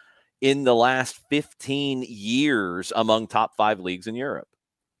seasons in the last 15 years among top 5 leagues in Europe.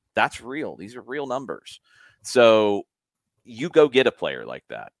 That's real. These are real numbers. So you go get a player like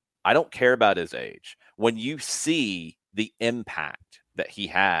that. I don't care about his age. When you see the impact that he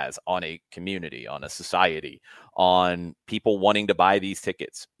has on a community, on a society, on people wanting to buy these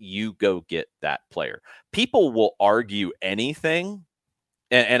tickets, you go get that player. People will argue anything,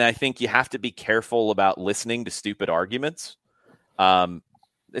 and I think you have to be careful about listening to stupid arguments.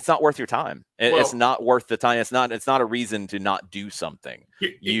 It's not worth your time. It's not worth the time. It's not a reason to not do something.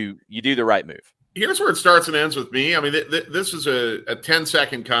 You do the right move. Here's where it starts and ends with me. I mean, this is a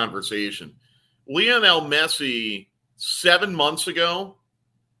 10-second conversation. Lionel Messi 7 months ago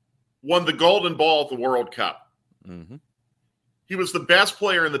won the Golden Ball at the World Cup. Mm-hmm. He was the best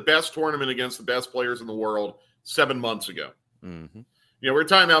player in the best tournament against the best players in the world 7 months ago. Mm-hmm. We're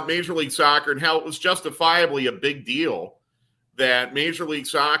talking about Major League Soccer and how it was justifiably a big deal that Major League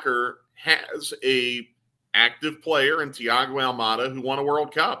Soccer has a active player in Thiago Almada who won a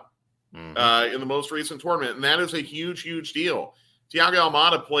World Cup in the most recent tournament. And that is a huge, huge deal. Thiago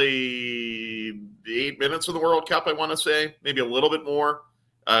Almada played 8 minutes of the World Cup, I want to say, maybe a little bit more.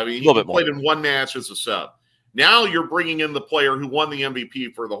 He played in one match as a sub. Now you're bringing in the player who won the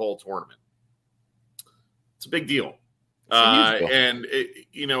MVP for the whole tournament. It's a big deal. And,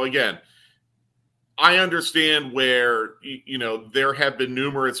 again, I understand where, there have been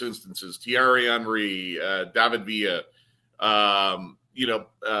numerous instances. Thierry Henry, David Villa,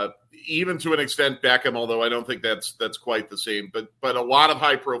 even to an extent Beckham, although I don't think that's quite the same. But a lot of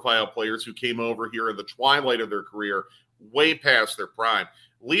high-profile players who came over here in the twilight of their career, way past their prime.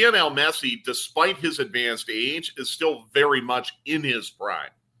 Lionel Messi, despite his advanced age, is still very much in his prime.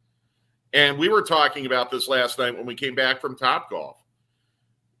 And we were talking about this last night when we came back from Topgolf.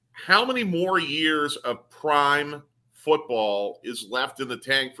 How many more years of prime football is left in the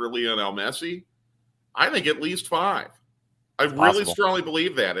tank for Lionel Messi? I think at least 5. I really strongly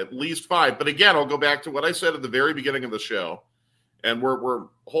believe that, at least 5. But again, I'll go back to what I said at the very beginning of the show. And we're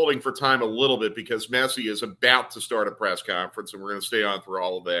holding for time a little bit because Messi is about to start a press conference, and we're going to stay on through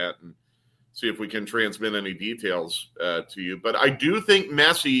all of that and see if we can transmit any details to you. But I do think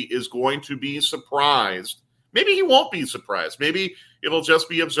Messi is going to be surprised. Maybe he won't be surprised. Maybe it'll just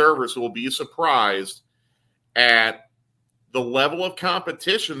be observers who will be surprised at the level of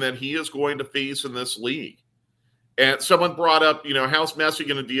competition that he is going to face in this league. And someone brought up, how's Messi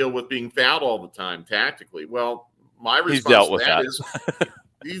going to deal with being fouled all the time tactically? Well, my response to that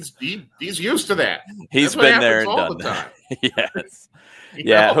is he's used to that. He's been there and done that. Yes.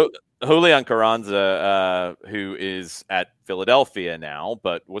 Julian Carranza, who is at Philadelphia now,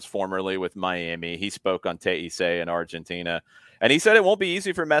 but was formerly with Miami. He spoke on TIC in Argentina, and he said it won't be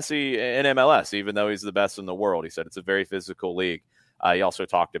easy for Messi in MLS, even though he's the best in the world. He said it's a very physical league. He also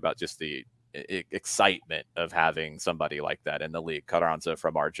talked about just the excitement of having somebody like that in the league. Carranza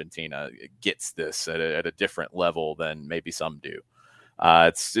from Argentina gets this at a different level than maybe some do.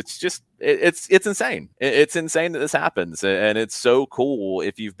 It's insane. It's insane that this happens. And it's so cool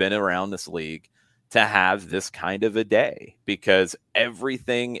if you've been around this league to have this kind of a day because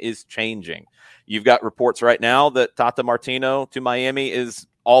everything is changing. You've got reports right now that Tata Martino to Miami is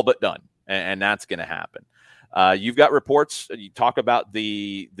all but done. And that's going to happen. You've got reports, you talk about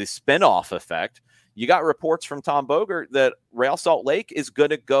the spinoff effect. You got reports from Tom Bogert that Real Salt Lake is going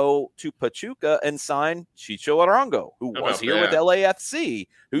to go to Pachuca and sign Chicho Arango, who was here with LAFC,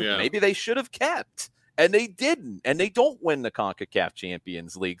 who maybe they should have kept, and they didn't. And they don't win the CONCACAF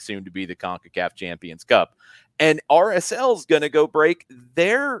Champions League, soon to be the CONCACAF Champions Cup. And RSL is going to go break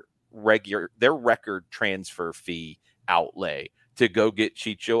their record transfer fee outlay to go get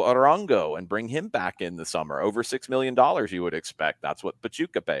Chicho Arango and bring him back in the summer. Over $6 million, you would expect. That's what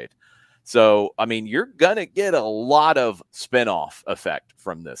Pachuca paid. So, I mean, you're going to get a lot of spinoff effect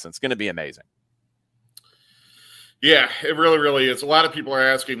from this. It's going to be amazing. Yeah, it really, really is. A lot of people are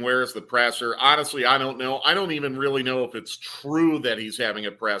asking, where's the presser? Honestly, I don't know. I don't even really know if it's true that he's having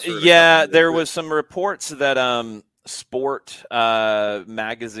a presser. Yeah, there was some reports that Sport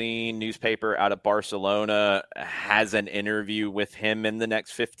magazine, newspaper out of Barcelona has an interview with him in the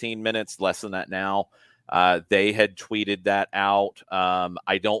next 15 minutes, less than that now. They had tweeted that out.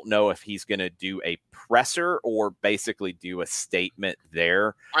 I don't know if he's going to do a presser or basically do a statement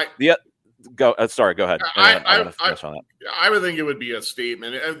there. Go ahead. I would think it would be a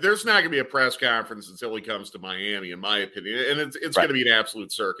statement. There's not going to be a press conference until he comes to Miami, in my opinion, and it's going to be an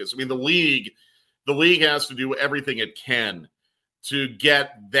absolute circus. I mean, the league has to do everything it can to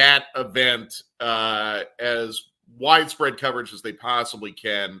get that event as widespread coverage as they possibly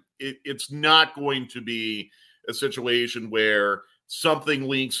can. It's not going to be a situation where something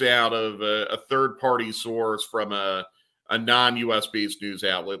leaks out of a third-party source from a non-U.S. based news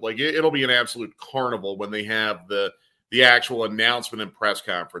outlet. Like it'll be an absolute carnival when they have the actual announcement and press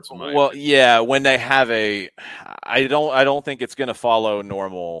conference. Well, yeah, when they have I don't think it's going to follow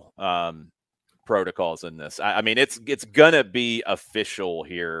normal protocols in this. I mean, it's going to be official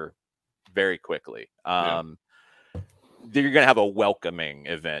here very quickly. You're going to have a welcoming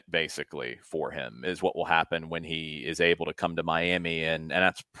event basically for him is what will happen when he is able to come to Miami. And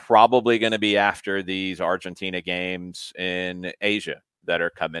that's probably going to be after these Argentina games in Asia that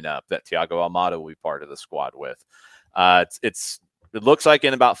are coming up that Thiago Almada will be part of the squad with. It looks like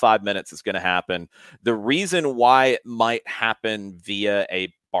in about 5 minutes it's going to happen. The reason why it might happen via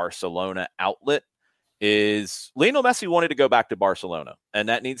a Barcelona outlet is Lionel Messi wanted to go back to Barcelona, and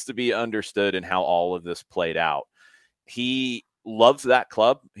that needs to be understood in how all of this played out. He loves that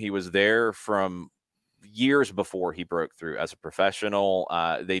club. He was there from years before he broke through as a professional.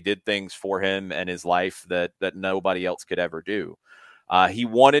 They did things for him and his life that nobody else could ever do. He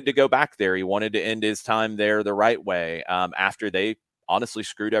wanted to go back there. He wanted to end his time there the right way after they honestly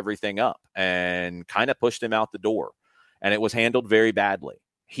screwed everything up and kind of pushed him out the door. And it was handled very badly.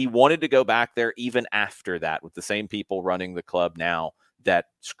 He wanted to go back there even after that with the same people running the club now that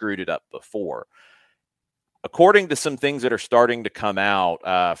screwed it up before. According to some things that are starting to come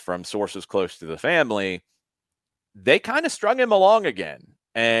out from sources close to the family, they kind of strung him along again.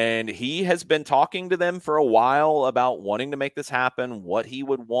 And he has been talking to them for a while about wanting to make this happen, what he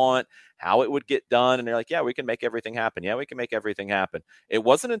would want, how it would get done. And they're like, yeah, we can make everything happen. Yeah, we can make everything happen. It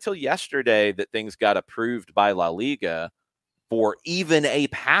wasn't until yesterday that things got approved by La Liga for even a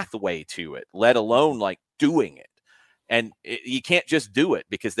pathway to it, let alone like doing it. And you can't just do it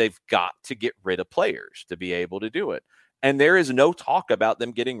because they've got to get rid of players to be able to do it. And there is no talk about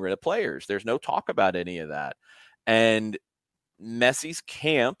them getting rid of players. There's no talk about any of that. And Messi's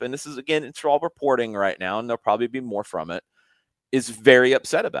camp, and this is, again, it's all reporting right now, and there'll probably be more from it, is very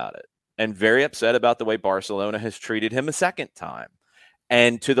upset about it and very upset about the way Barcelona has treated him a second time.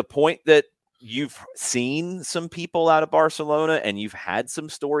 And to the point that you've seen some people out of Barcelona and you've had some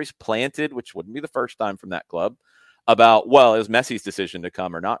stories planted, which wouldn't be the first time from that club, about, well, it was Messi's decision to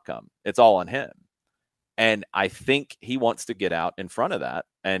come or not come. It's all on him. And I think he wants to get out in front of that.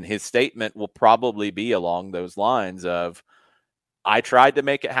 And his statement will probably be along those lines of, I tried to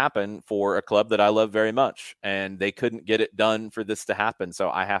make it happen for a club that I love very much, and they couldn't get it done for this to happen. So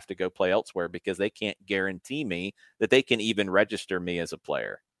I have to go play elsewhere because they can't guarantee me that they can even register me as a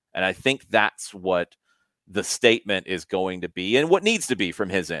player. And I think that's what the statement is going to be and what needs to be from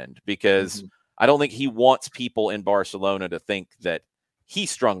his end, because I don't think he wants people in Barcelona to think that he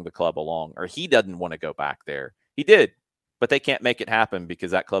strung the club along or he doesn't want to go back there. He did, but they can't make it happen because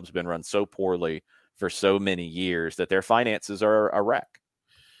that club's been run so poorly for so many years that their finances are a wreck.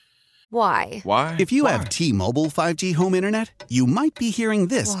 Why? Why? If you have T-Mobile 5G home internet, you might be hearing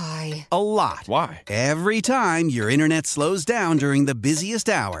this Why? a lot. Why? Every time your internet slows down during the busiest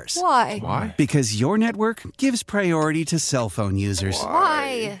hours. Why? Why? Because your network gives priority to cell phone users.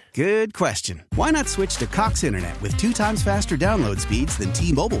 Why? Good question. Why not switch to Cox Internet with 2 times faster download speeds than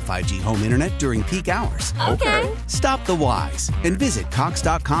T-Mobile 5G home internet during peak hours? Okay. Stop the whys and visit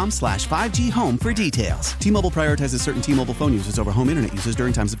cox.com/5G home for details. T-Mobile prioritizes certain T-Mobile phone users over home internet users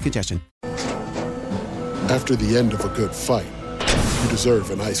during times of congestion. After the end of a good fight, you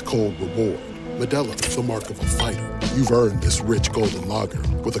deserve an ice-cold reward. Modelo is the mark of a fighter. You've earned this rich golden lager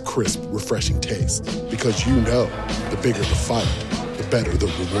with a crisp, refreshing taste. Because you know, the bigger the fight, the better the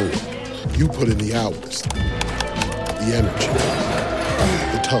reward. You put in the hours, the energy,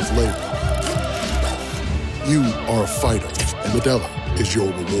 the tough labor. You are a fighter, and Modelo is your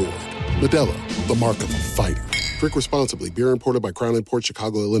reward. Modelo, the mark of a fighter. Drink responsibly. Beer imported by Crown Imports,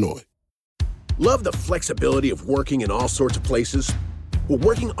 Chicago, Illinois. Love the flexibility of working in all sorts of places? Well,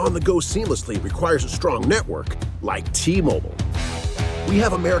 working on the go seamlessly requires a strong network like T-Mobile. We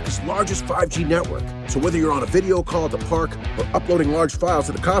have America's largest 5G network, so whether you're on a video call at the park or uploading large files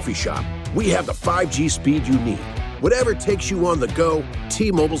at a coffee shop, we have the 5G speed you need. Whatever takes you on the go,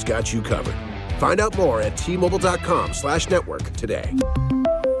 T-Mobile's got you covered. Find out more at T-Mobile.com/network today.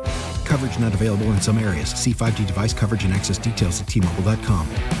 Coverage not available in some areas. See 5G device coverage and access details at T-Mobile.com.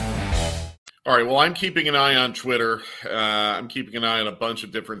 All right, well, I'm keeping an eye on Twitter. I'm keeping an eye on a bunch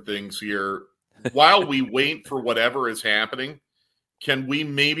of different things here. While we wait for whatever is happening, can we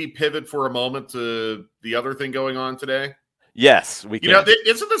maybe pivot for a moment to the other thing going on today? Yes, we can. You know,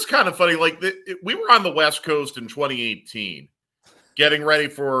 isn't this kind of funny? Like, we were on the West Coast in 2018, getting ready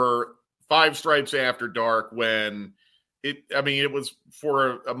for Five Stripes After Dark when it was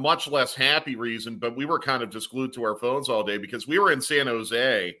for a much less happy reason, but we were kind of just glued to our phones all day because we were in San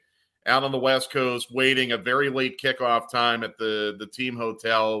Jose out on the West Coast waiting a very late kickoff time at the team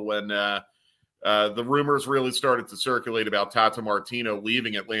hotel when the rumors really started to circulate about Tata Martino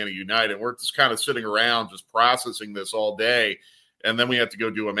leaving Atlanta United. We're just kind of sitting around just processing this all day, and then we had to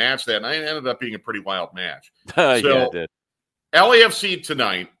go do a match that night. It ended up being a pretty wild match. Yeah, it did. LAFC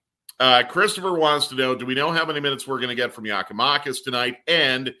tonight. Christopher wants to know, do we know how many minutes we're going to get from Giakoumakis tonight?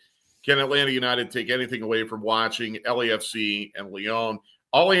 And can Atlanta United take anything away from watching LAFC and Lyon?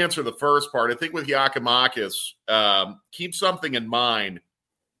 I'll answer the first part. I think with Giakoumakis, keep something in mind.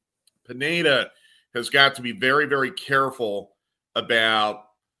 Pineda has got to be very, very careful about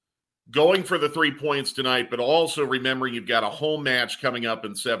going for the 3 points tonight, but also remembering you've got a home match coming up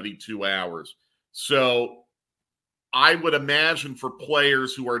in 72 hours. So I would imagine for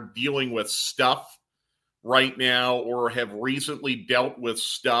players who are dealing with stuff right now or have recently dealt with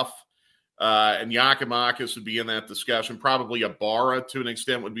stuff, and Giakoumakis would be in that discussion. Probably Ibarra, to an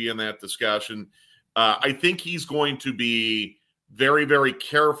extent, would be in that discussion. I think he's going to be very, very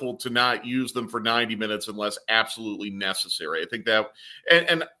careful to not use them for 90 minutes unless absolutely necessary. I think that,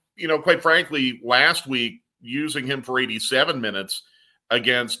 and quite frankly, last week, using him for 87 minutes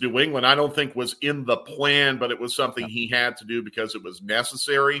against New England, I don't think was in the plan, but it was something he had to do because it was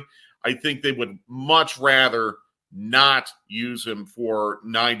necessary. I think they would much rather not use him for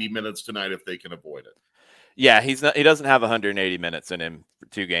 90 minutes tonight if they can avoid it. Yeah, he doesn't have 180 minutes in him for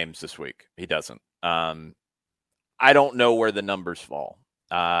 2 games this week. He doesn't. I don't know where the numbers fall.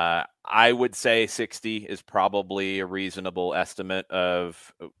 I would say 60 is probably a reasonable estimate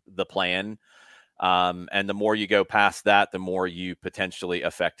of the plan. And the more you go past that, the more you potentially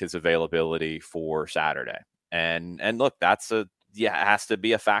affect his availability for Saturday. And look, has to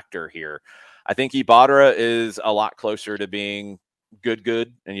be a factor here. I think Ibarra is a lot closer to being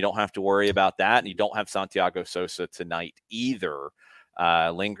good, and you don't have to worry about that. And you don't have Santiago Sosa tonight either.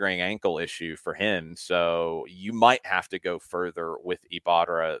 Lingering ankle issue for him. So you might have to go further with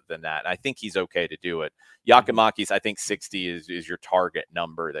Ibarra than that. I think he's okay to do it. Giacomakis, I think 60 is your target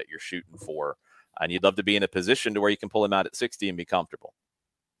number that you're shooting for. And you'd love to be in a position to where you can pull him out at 60 and be comfortable.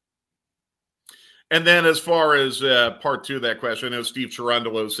 And then as far as part 2 of that question, I know Steve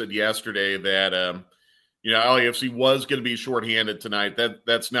Cherundolo said yesterday that, LAFC was going to be shorthanded tonight.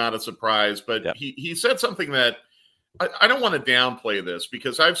 That's not a surprise. But he said something that I don't want to downplay this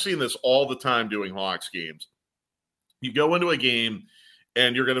because I've seen this all the time doing Hawks games. You go into a game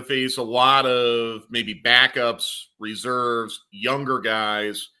and you're going to face a lot of maybe backups, reserves, younger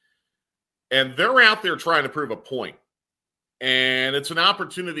guys, and they're out there trying to prove a point. And it's an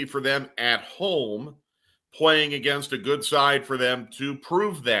opportunity for them at home playing against a good side for them to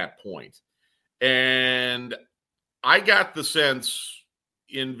prove that point. And I got the sense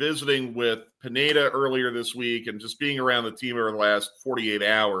in visiting with Pineda earlier this week and just being around the team over the last 48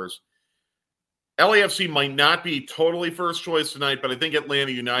 hours, LAFC might not be totally first choice tonight, but I think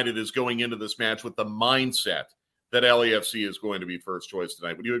Atlanta United is going into this match with the mindset that LAFC is going to be first choice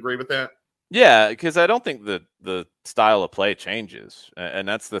tonight. Would you agree with that? Yeah, because I don't think the style of play changes. And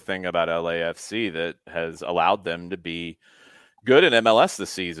that's the thing about LAFC that has allowed them to be good in MLS this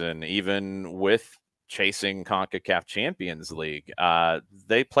season, even with chasing CONCACAF Champions League.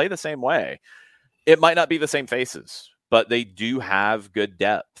 They play the same way. It might not be the same faces, but they do have good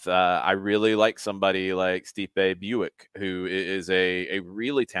depth. I really like somebody like Stipe Buick, who is a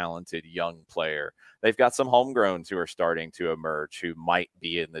really talented young player. They've got some homegrowns who are starting to emerge who might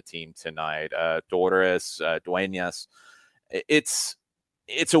be in the team tonight. Torres, Duenas. It's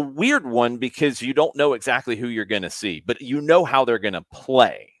a weird one because you don't know exactly who you're going to see, but you know how they're going to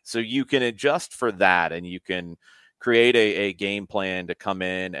play. So you can adjust for that and you can create a game plan to come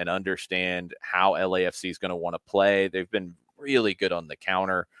in and understand how LAFC is going to want to play. They've been really good on the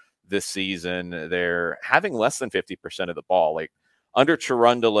counter this season. They're having less than 50% of the ball. Like under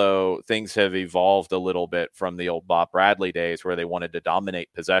Cherundolo, things have evolved a little bit from the old Bob Bradley days where they wanted to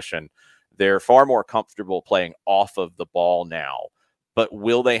dominate possession. They're far more comfortable playing off of the ball now. But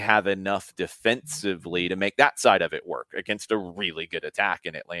will they have enough defensively to make that side of it work against a really good attack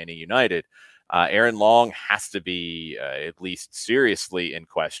in Atlanta United? Aaron Long has to be at least seriously in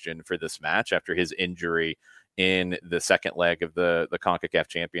question for this match after his injury in the second leg of the CONCACAF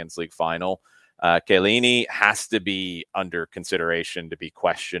Champions League final. Chiellini has to be under consideration to be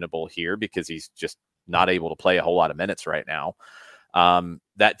questionable here because he's just not able to play a whole lot of minutes right now.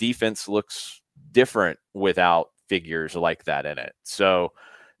 That defense looks different without figures like that in it. So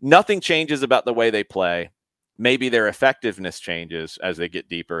nothing changes about the way they play. Maybe their effectiveness changes as they get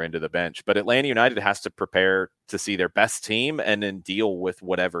deeper into the bench, but Atlanta United has to prepare to see their best team and then deal with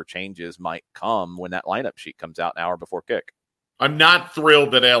whatever changes might come when that lineup sheet comes out an hour before kick. I'm not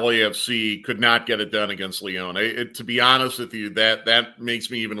thrilled that LAFC could not get it done against Lyon. To be honest with you, that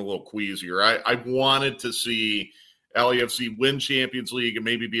makes me even a little queasier. I wanted to see LAFC win Champions League and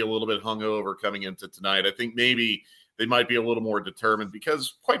maybe be a little bit hungover coming into tonight. I think maybe they might be a little more determined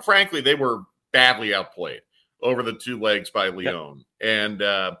because, quite frankly, they were badly outplayed over the 2 legs by Lyon. Yep. And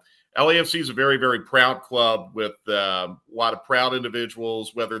LAFC is a very, very proud club with a lot of proud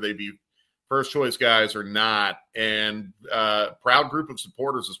individuals, whether they be first choice guys or not, and proud group of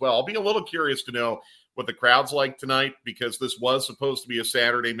supporters as well. I'll be a little curious to know what the crowd's like tonight because this was supposed to be a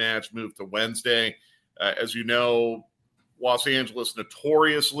Saturday match, moved to Wednesday. As you know, Los Angeles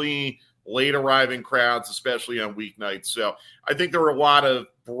notoriously late arriving crowds, especially on weeknights. So I think there were a lot of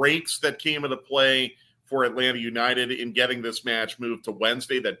breaks that came into play for Atlanta United in getting this match moved to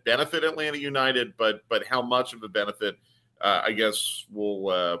Wednesday that benefit Atlanta United, but how much of a benefit, I guess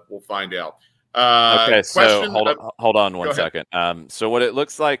we'll find out. Okay, so Question, hold on one go ahead. second. So what it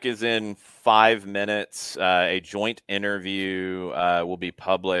looks like is in 5 minutes, a joint interview will be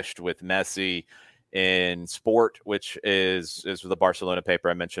published with Messi in Sport, which is the Barcelona paper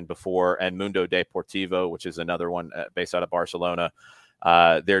I mentioned before, and Mundo Deportivo, which is another one based out of Barcelona.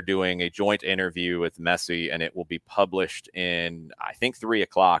 They're doing a joint interview with Messi, and it will be published in, I think, 3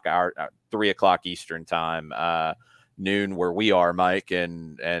 o'clock, 3 o'clock Eastern time, noon where we are, Mike,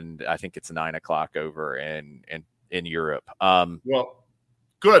 and I think it's 9 o'clock over in Europe. Well,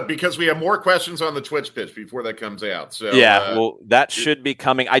 good, because we have more questions on the Twitch pitch before that comes out. So yeah, well, that should be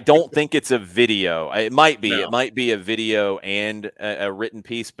coming. I don't think it's a video. It might be. No. It might be a video and a written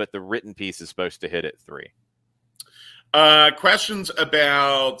piece, but the written piece is supposed to hit at 3. Questions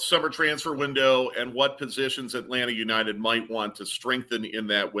about summer transfer window and what positions Atlanta United might want to strengthen in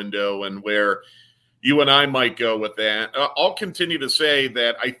that window and where you and I might go with that. I'll continue to say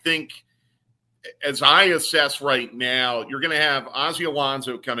that I think, as I assess right now, you're going to have Ozzie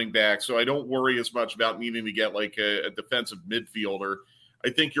Alonso coming back, so I don't worry as much about needing to get like a defensive midfielder.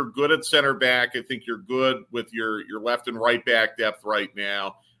 I think you're good at center back. I think you're good with your left and right back depth right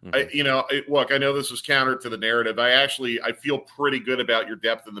now. Mm-hmm. Look, I know this is counter to the narrative. I feel pretty good about your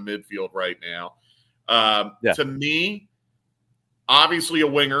depth in the midfield right now. To me, obviously a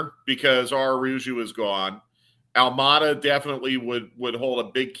winger because Araujo is gone. Almada definitely would hold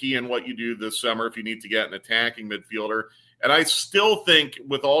a big key in what you do this summer if you need to get an attacking midfielder. And I still think,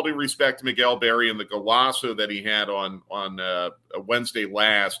 with all due respect to Miguel Berry and the golazo that he had on Wednesday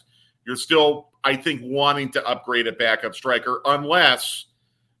last, you're still, I think, wanting to upgrade a backup striker unless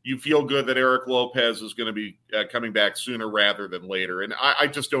you feel good that Eric Lopez is going to be coming back sooner rather than later. And I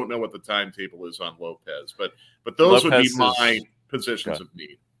just don't know what the timetable is on Lopez. But those would be my positions of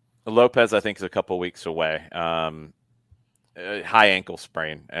need. Lopez, I think, is a couple weeks away. High ankle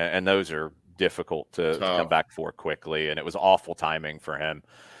sprain, and those are difficult to come back for quickly, and it was awful timing for him.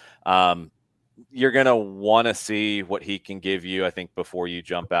 You're going to want to see what he can give you, I think, before you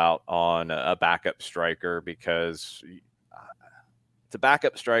jump out on a backup striker, because to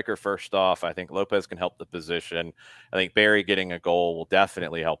backup striker, first off, I think Lopez can help the position. I think Barry getting a goal will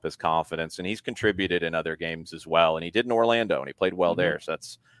definitely help his confidence, and he's contributed in other games as well. And he did in Orlando, and he played well there, so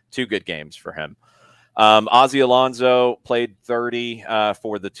that's 2 good games for him. Ozzie Alonso played 30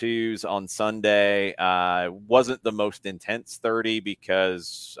 for the Twos on Sunday. Wasn't the most intense 30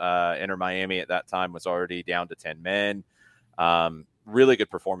 because Inter Miami at that time was already down to 10 men. Really good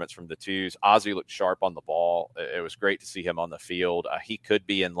performance from the Twos. Ozzie looked sharp on the ball. It was great to see him on the field. He could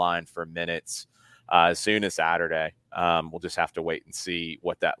be in line for minutes as soon as Saturday. We'll just have to wait and see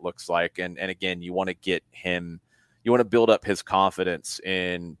what that looks like. And again, you want to get him, you want to build up his confidence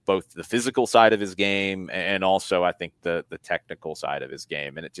in both the physical side of his game and also, I think, the technical side of his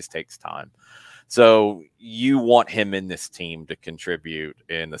game. And it just takes time. So you want him in this team to contribute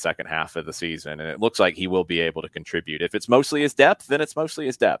in the second half of the season. And it looks like he will be able to contribute. If it's mostly his depth, then it's mostly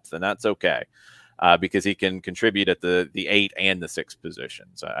his depth. And that's okay because he can contribute at the 8 and the 6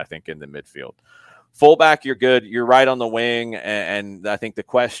 positions, I think, in the midfield. Fullback, you're good. You're right on the wing. And I think the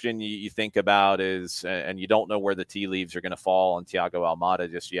question you think about is, and you don't know where the tea leaves are going to fall on Thiago Almada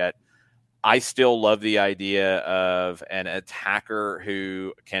just yet. I still love the idea of an attacker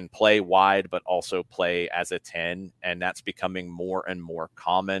who can play wide, but also play as a 10. And that's becoming more and more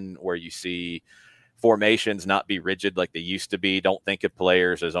common, where you see formations not be rigid like they used to be. Don't think of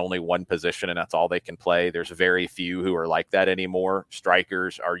players as only one position and that's all they can play. There's very few who are like that anymore.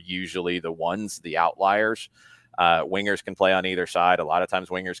 Strikers are usually the ones, the outliers. Wingers can play on either side. A lot of times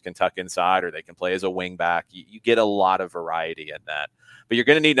wingers can tuck inside or they can play as a wing back. You get a lot of variety in that. But you're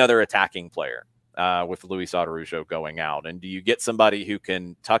going to need another attacking player with Luis Araujo going out. And do you get somebody who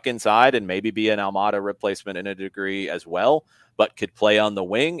can tuck inside and maybe be an Almada replacement in a degree as well, but could play on the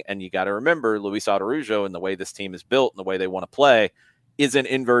wing? And you got to remember, Luis Araujo and the way this team is built and the way they want to play is an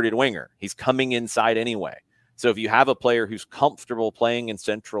inverted winger. He's coming inside anyway. So if you have a player who's comfortable playing in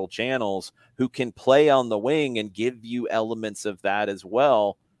central channels, who can play on the wing and give you elements of that as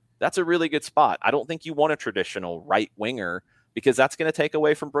well, that's a really good spot. I don't think you want a traditional right winger because that's going to take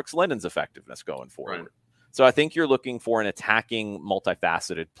away from Brooks Lennon's effectiveness going forward. Right. So I think you're looking for an attacking,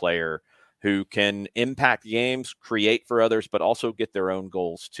 multifaceted player who can impact games, create for others, but also get their own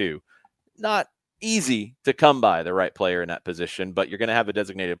goals too. Not easy to come by the right player in that position, but you're going to have a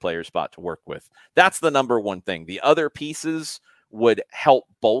designated player spot to work with. That's the number one thing. The other pieces would help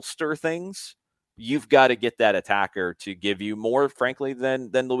bolster things. You've got to get that attacker to give you more, frankly,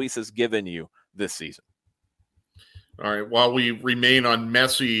 than Luis has given you this season. All right. While we remain on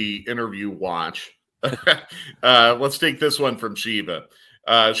Messi interview watch, let's take this one from Shiva.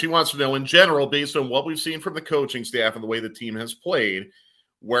 She wants to know, in general, based on what we've seen from the coaching staff and the way the team has played,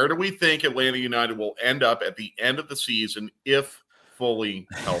 where do we think Atlanta United will end up at the end of the season if fully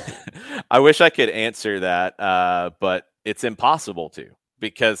healthy? I wish I could answer that, but it's impossible to,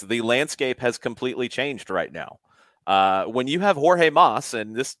 because the landscape has completely changed right now. When you have Jorge Mas,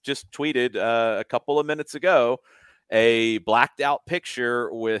 and this just tweeted a couple of minutes ago, a blacked out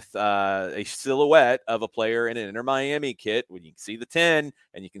picture with a silhouette of a player in an Inter Miami kit, when you can see the 10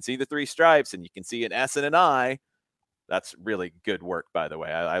 and you can see the 3 stripes and you can see an S and an I. That's really good work, by the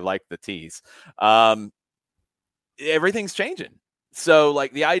way. I like the tease. Everything's changing. So,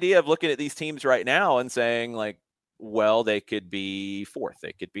 like, the idea of looking at these teams right now and saying, like, well, they could be 4th,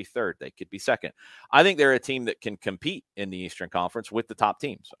 they could be 3rd, they could be 2nd. I think they're a team that can compete in the Eastern Conference with the top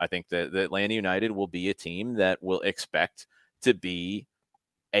teams. I think that Atlanta United will be a team that will expect to be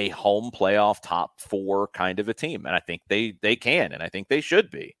a home playoff top 4 kind of a team. And I think they can, and I think they should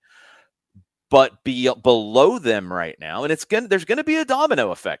be. But below them right now, and there's going to be a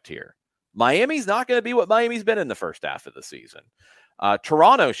domino effect here. Miami's not going to be what Miami's been in the first half of the season.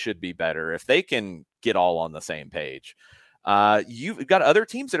 Toronto should be better if they can get all on the same page. You've got other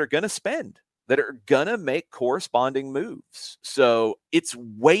teams that are going to spend, that are going to make corresponding moves. So it's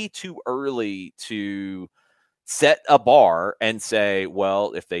way too early to set a bar and say,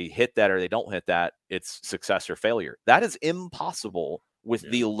 well, if they hit that or they don't hit that, it's success or failure. That is impossible with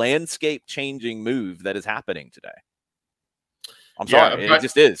the landscape changing move that is happening today. I'm sorry. It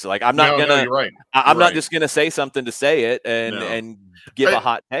just is. Like, I'm not gonna. You're right. I'm not just gonna say something to say it and give a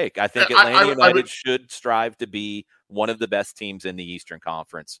hot take. I think Atlanta United should strive to be one of the best teams in the Eastern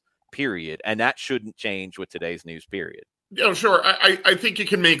Conference. Period, and that shouldn't change with today's news. Period. Yeah, sure. I think you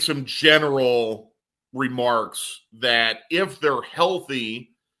can make some general remarks that if they're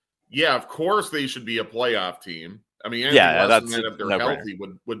healthy, yeah, of course they should be a playoff team. I mean, anything less than that, if they're healthy,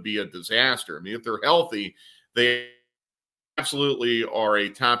 would be a disaster. I mean, if they're healthy, they absolutely are a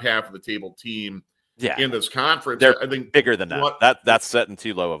top half of the table team in this conference. They're I think bigger than that. That's setting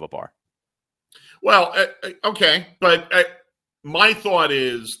too low of a bar. Well, okay, but my thought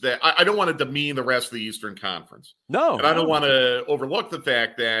is that I don't want to demean the rest of the Eastern Conference. No. And I don't want to overlook the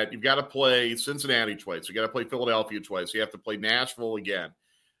fact that you've got to play Cincinnati twice. You got to play Philadelphia twice. You have to play Nashville again.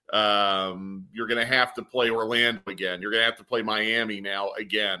 You're going to have to play Orlando again. You're going to have to play Miami now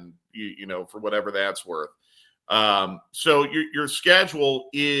again, you know, for whatever that's worth. So your schedule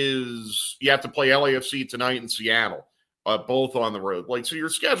is, you have to play LAFC tonight in Seattle, both on the road. Like, so your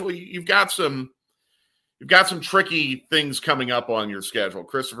schedule, you've got some tricky things coming up on your schedule.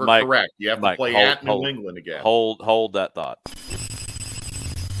 Christopher, Mike, correct. You have to play at New England again. Hold that thought.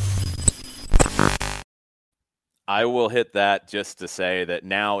 I will hit that just to say that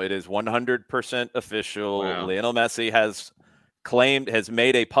now it is 100% official. Wow. Lionel Messi has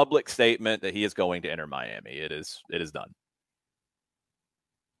made a public statement that he is going to enter Miami. It is done.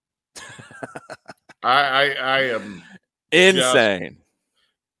 I am insane.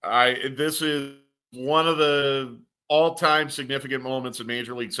 This is one of the all-time significant moments in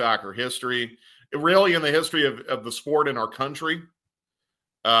Major League Soccer history. Really, in the history of the sport in our country.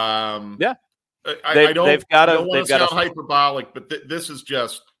 Yeah. I don't want to sound hyperbolic, but this is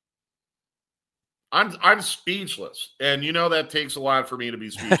just, I'm speechless. And you know that takes a lot for me to be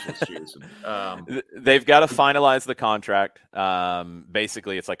speechless, Jason. They've got to finalize the contract.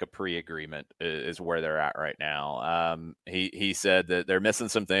 Basically, it's like a pre-agreement is where they're at right now. He said that they're missing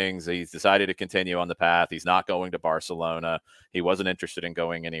some things. He's decided to continue on the path. He's not going to Barcelona. He wasn't interested in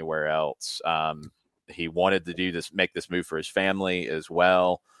going anywhere else. He wanted to make this move for his family as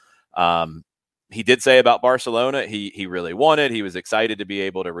well. He did say about Barcelona, he really wanted, he was excited to be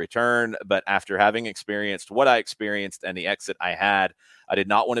able to return, but after having experienced what I experienced and the exit I had, I did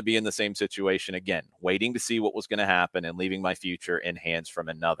not want to be in the same situation again, waiting to see what was going to happen and leaving my future in hands from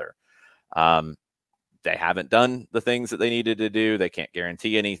another. They haven't done the things that they needed to do. They can't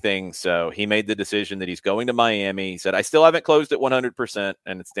guarantee anything. So he made the decision that he's going to Miami. He said, I still haven't closed at 100%,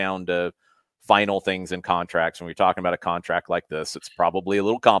 and it's down to final things in contracts. When we're talking about a contract like this, it's probably a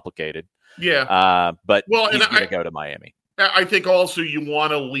little complicated. Yeah. But he's going to go to Miami. I think also you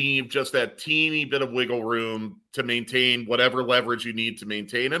want to leave just that teeny bit of wiggle room to maintain whatever leverage you need to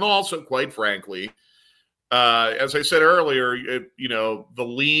maintain. And also, quite frankly, as I said earlier, the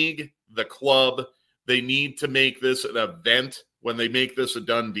league, the club, they need to make this an event when they make this a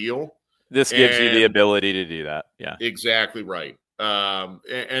done deal. This gives you the ability to do that. Yeah, exactly right.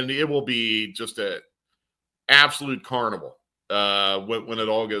 And it will be just an absolute carnival when it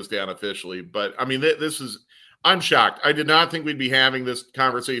all goes down officially. But I mean, I'm shocked. I did not think we'd be having this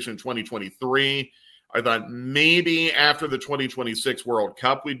conversation in 2023. I thought maybe after the 2026 World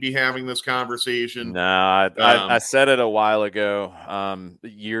Cup, we'd be having this conversation. No, I said it a while ago,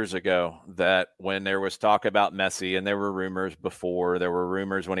 years ago, that when there was talk about Messi, and there were rumors before, there were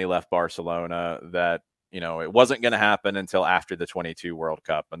rumors when he left Barcelona that, it wasn't going to happen until after the 22 World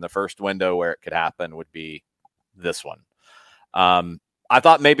Cup. And the first window where it could happen would be this one. I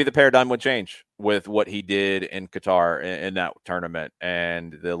thought maybe the paradigm would change with what he did in Qatar in that tournament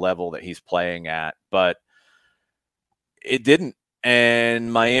and the level that he's playing at, but it didn't.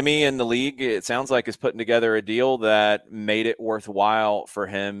 And Miami and the league, it sounds like, is putting together a deal that made it worthwhile for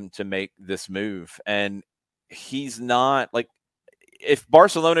him to make this move. And he's not like, if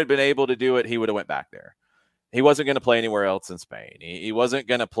Barcelona had been able to do it, he would have went back there. He wasn't going to play anywhere else in Spain. He wasn't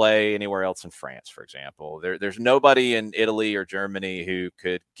going to play anywhere else in France, for example. There's nobody in Italy or Germany who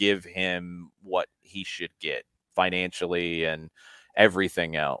could give him what he should get financially and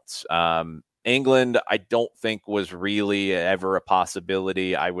everything else. England, I don't think was really ever a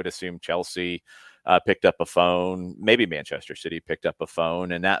possibility. I would assume Chelsea picked up a phone. Maybe Manchester City picked up a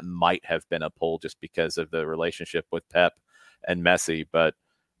phone, and that might have been a pull just because of the relationship with Pep and Messi. But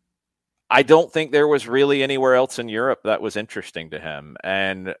I don't think there was really anywhere else in Europe that was interesting to him.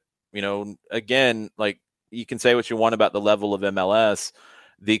 And, again, like, you can say what you want about the level of MLS.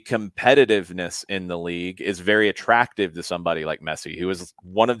 The competitiveness in the league is very attractive to somebody like Messi, who is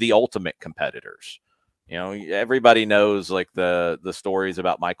one of the ultimate competitors. Everybody knows like the stories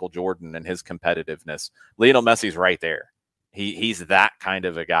about Michael Jordan and his competitiveness. Lionel Messi's right there. He's that kind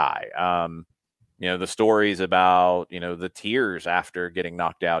of a guy. The stories about, the tears after getting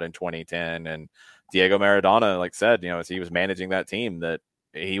knocked out in 2010, and Diego Maradona, like said, as he was managing that team, that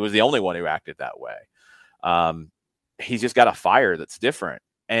he was the only one who acted that way. He's just got a fire that's different.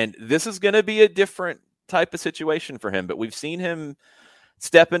 And this is going to be a different type of situation for him, but we've seen him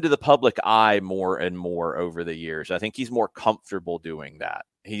step into the public eye more and more over the years. I think he's more comfortable doing that.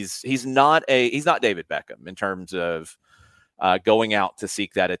 He's not David Beckham in terms of going out to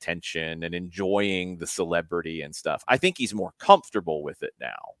seek that attention and enjoying the celebrity and stuff. I think he's more comfortable with it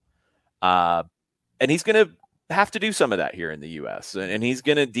now. And he's going to have to do some of that here in the U.S. And he's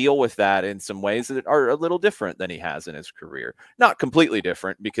going to deal with that in some ways that are a little different than he has in his career. Not completely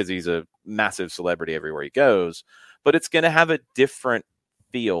different because he's a massive celebrity everywhere he goes, but it's going to have a different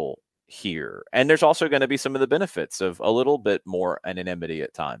feel here. And there's also going to be some of the benefits of a little bit more anonymity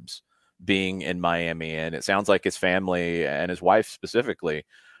at times being in Miami. And it sounds like his family and his wife specifically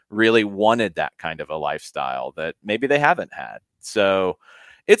really wanted that kind of a lifestyle that maybe they haven't had. So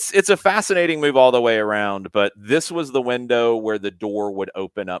it's a fascinating move all the way around, but this was the window where the door would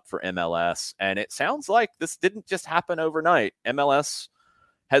open up for MLS. And it sounds like this didn't just happen overnight. MLS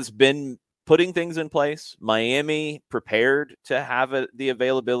has been putting things in place. Miami prepared to have the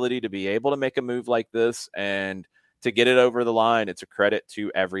availability to be able to make a move like this and to get it over the line. It's a credit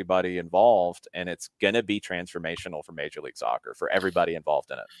to everybody involved, and it's going to be transformational for Major League Soccer, for everybody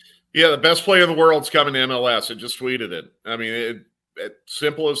involved in it. Yeah, the best player in the world's coming to MLS. I just tweeted it. I mean,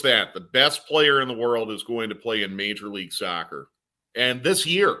 simple as that. The best player in the world is going to play in Major League Soccer. And this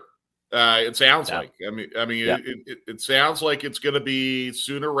year, it sounds like. It sounds like it's going to be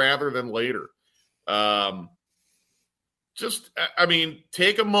sooner rather than later.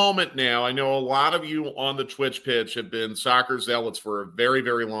 Take a moment now. I know a lot of you on the Twitch pitch have been soccer zealots for a very,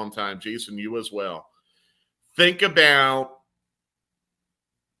 very long time. Jason, you as well. Think about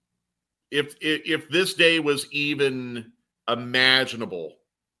if this day was even imaginable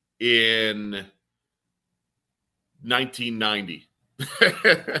in 1990.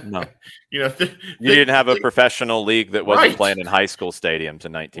 No. You didn't have a professional league that wasn't playing in high school stadiums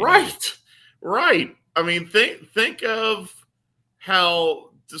in 1990. Right. I mean, think of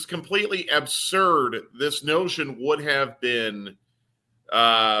how just completely absurd this notion would have been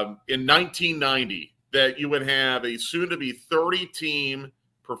in 1990, that you would have a soon-to-be 30-team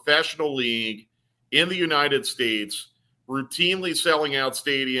professional league in the United States routinely selling out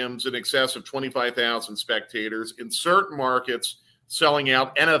stadiums in excess of 25,000 spectators, in certain markets selling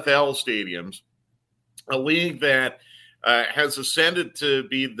out NFL stadiums, a league that has ascended to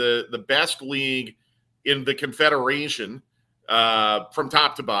be the best league in the Confederation from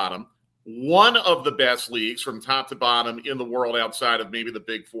top to bottom, one of the best leagues from top to bottom in the world outside of maybe the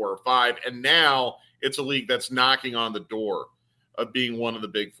big 4 or 5, and now it's a league that's knocking on the door of being one of the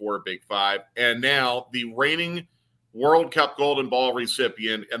big 4 or big 5, and now the reigning World Cup Golden Ball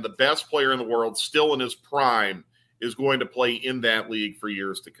recipient and the best player in the world still in his prime is going to play in that league for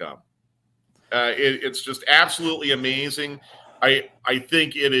years to come. It's just absolutely amazing. I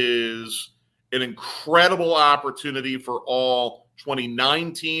think it is an incredible opportunity for all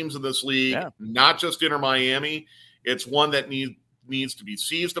 29 teams in this league, not just Inter Miami. It's one that needs to be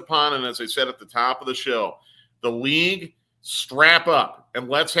seized upon. And as I said at the top of the show, the league, strap up and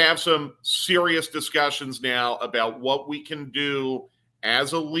let's have some serious discussions now about what we can do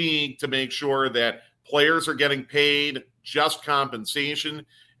as a league to make sure that players are getting paid just compensation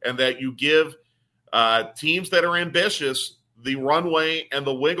and that you give teams that are ambitious the runway and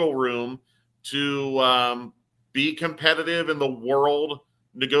the wiggle room to be competitive in the world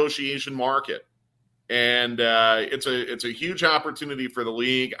negotiation market. And it's a huge opportunity for the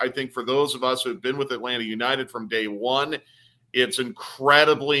league. I think for those of us who have been with Atlanta United from day one, it's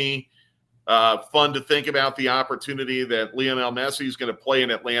incredibly fun to think about the opportunity that Lionel Messi is going to play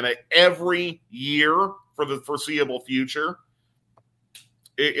in Atlanta every year for the foreseeable future.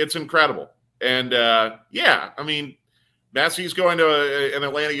 It's incredible. And, Messi's going to an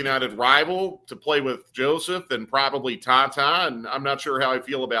Atlanta United rival to play with Joseph and probably Tata, and I'm not sure how I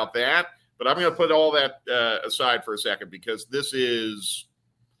feel about that. But I'm going to put all that aside for a second because this is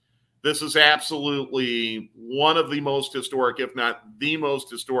absolutely one of the most historic, if not the most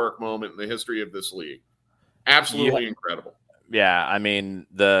historic moment in the history of this league. Absolutely incredible. Yeah, I mean,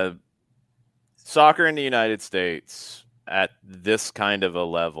 the soccer in the United States at this kind of a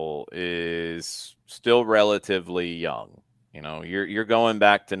level is still relatively young. You know, you're going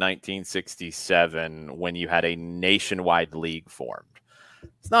back to 1967 when you had a nationwide league formed.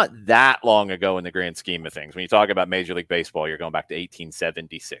 It's not that long ago in the grand scheme of things. When you talk about Major League Baseball, you're going back to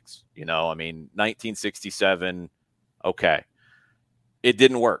 1876. 1967, okay. It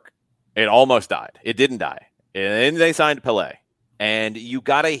didn't work. It almost died. It didn't die. And then they signed Pelé. And you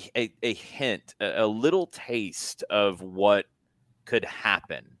got a hint, a little taste of what could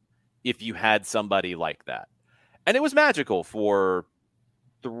happen if you had somebody like that. And it was magical for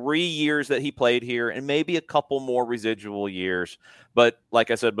 3 years that he played here and maybe a couple more residual years. But like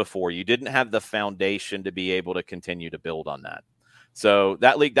I said before, you didn't have the foundation to be able to continue to build on that. So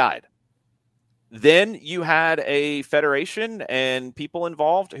that league died. Then you had a federation and people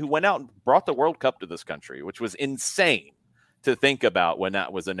involved who went out and brought the World Cup to this country, which was insane to think about when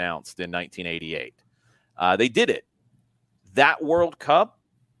that was announced in 1988. They did it. That World Cup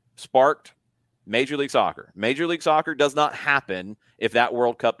sparked Major League Soccer. Major League Soccer does not happen if that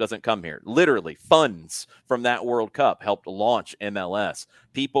World Cup doesn't come here. Literally, funds from that World Cup helped launch MLS.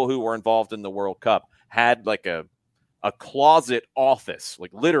 People who were involved in the World Cup had like a closet office,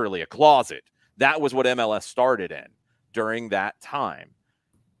 like literally a closet. That was what MLS started in during that time.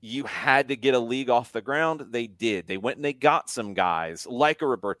 You had to get a league off the ground. They did. They went and they got some guys like a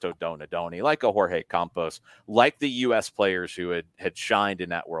Roberto Donadoni, like a Jorge Campos, like the U.S. players who had shined in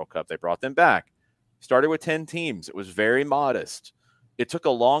that World Cup. They brought them back. Started with 10 teams. It was very modest. It took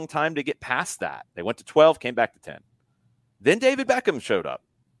a long time to get past that. They went to 12, came back to 10. Then David Beckham showed up.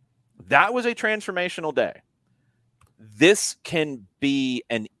 That was a transformational day. This can be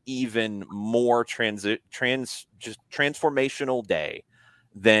an even more transformational day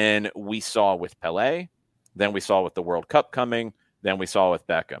than we saw with Pelé, than we saw with the World Cup coming, than we saw with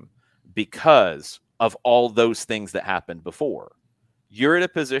Beckham, because of all those things that happened before. You're at a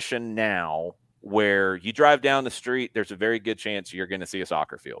position now where you drive down the street, there's a very good chance you're going to see a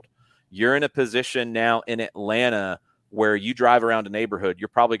soccer field. You're in a position now in Atlanta where you drive around a neighborhood, you're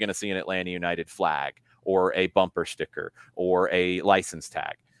probably going to see an Atlanta United flag or a bumper sticker or a license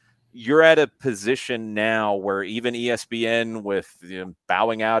tag. You're at a position now where even ESPN, with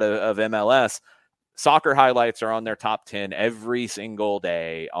bowing out of MLS, soccer highlights are on their top 10 every single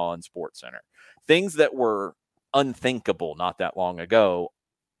day on SportsCenter. Things that were unthinkable not that long ago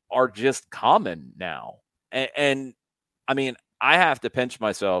are just common now. And I mean, I have to pinch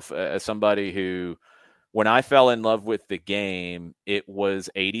myself as somebody who, when I fell in love with the game, it was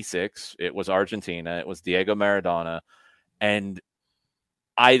 86. It was Argentina. It was Diego Maradona. And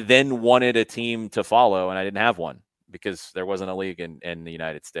I then wanted a team to follow, and I didn't have one because there wasn't a league in the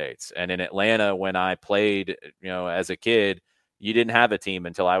United States. And in Atlanta, when I played, as a kid, you didn't have a team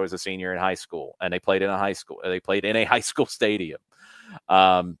until I was a senior in high school, and they played in a high school stadium.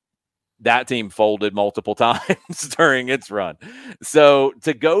 That team folded multiple times during its run. So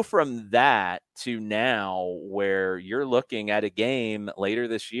to go from that to now where you're looking at a game later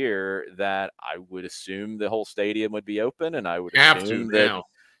this year that I would assume the whole stadium would be open, and I would assume that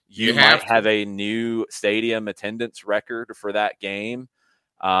you might have a new stadium attendance record for that game.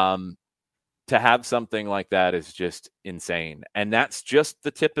 To have something like that is just insane. And that's just the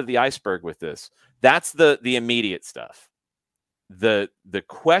tip of the iceberg with this. That's the immediate stuff. The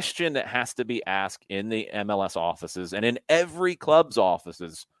question that has to be asked in the MLS offices and in every club's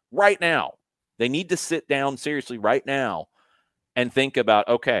offices right now, they need to sit down seriously right now. and think about,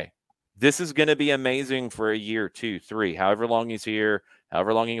 okay, this is going to be amazing for a year, 2, 3, however long he's here,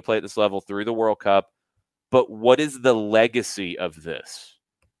 however long he can play at this level through the World Cup. But what is the legacy of this?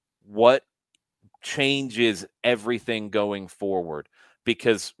 What changes everything going forward?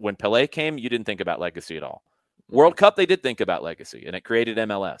 Because when Pelé came, you didn't think about legacy at all. World Cup, they did think about legacy, and it created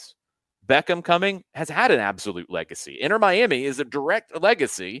MLS. Beckham coming has had an absolute legacy. Inter Miami is a direct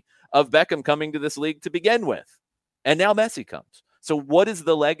legacy of Beckham coming to this league to begin with. And now Messi comes. So what is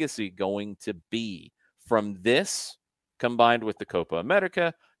the legacy going to be from this, combined with the Copa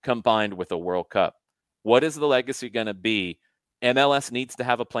America, combined with the World Cup? What is the legacy going to be? MLS needs to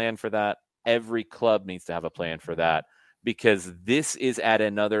have a plan for that. Every club needs to have a plan for that, because this is at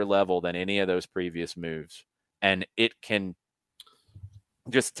another level than any of those previous moves. And it can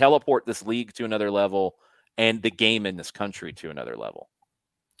just teleport this league to another level and the game in this country to another level.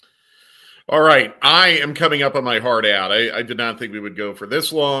 All right. I am coming up on my heart out. I did not think we would go for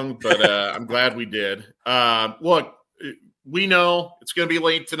this long, but I'm glad we did. Look, we know it's going to be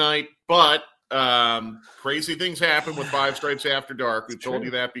late tonight, but crazy things happen with Five Stripes After Dark. We've told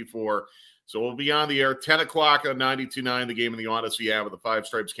you that before. So we'll be on the air 10 o'clock on 92.9, the Game in the Odyssey app with the Five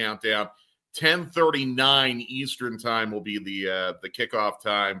Stripes Countdown. 10:39 Eastern time will be the kickoff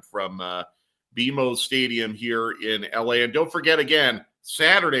time from BMO Stadium here in LA. And don't forget, again,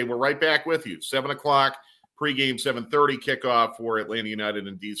 Saturday, we're right back with you. 7 o'clock, pregame 7:30 kickoff for Atlanta United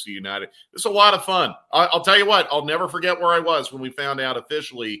and DC United. It's a lot of fun. I'll tell you what, I'll never forget where I was when we found out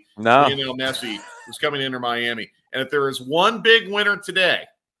officially Lionel Messi was coming to Inter Miami. And if there is one big winner today,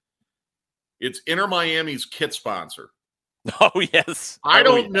 it's Inter Miami's kit sponsor. Oh, yes. I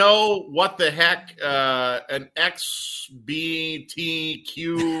don't know what the heck an XBTQ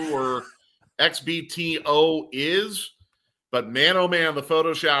or XBTO is, but man, oh man, the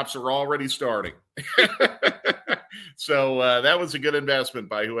Photoshops are already starting. So that was a good investment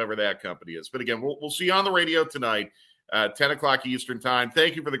by whoever that company is. But again, we'll see you on the radio tonight, 10 o'clock Eastern time.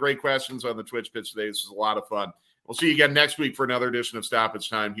 Thank you for the great questions on the Twitch pitch today. This is a lot of fun. We'll see you again next week for another edition of Stoppage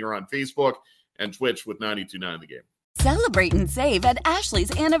Time here on Facebook and Twitch with 92.9 The Game. Celebrate and save at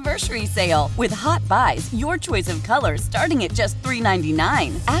Ashley's Anniversary Sale. With Hot Buys, your choice of colors starting at just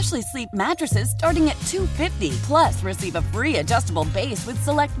 $3.99. Ashley Sleep mattresses starting at $2.50. Plus, receive a free adjustable base with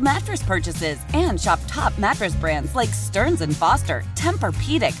select mattress purchases. And shop top mattress brands like Stearns & Foster,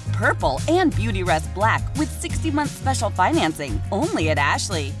 Tempur-Pedic, Purple, and Beautyrest Black with 60-month special financing. Only at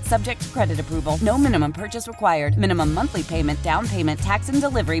Ashley. Subject to credit approval. No minimum purchase required. Minimum monthly payment, down payment, tax, and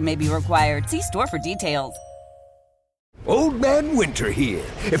delivery may be required. See store for details. Old Man Winter here.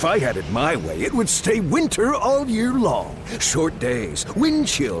 If I had it my way, it would stay winter all year long. Short days, wind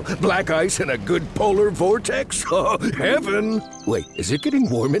chill, black ice, and a good polar vortex. Oh, heaven. Wait, is it getting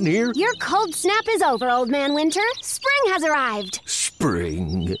warm in here? Your cold snap is over, Old Man Winter. Spring has arrived.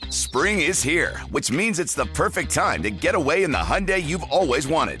 Spring. Spring is here, which means it's the perfect time to get away in the Hyundai you've always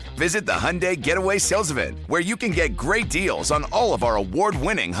wanted. Visit the Hyundai Getaway Sales Event, where you can get great deals on all of our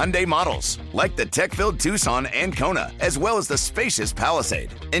award-winning Hyundai models, like the tech-filled Tucson and Kona, as well as the spacious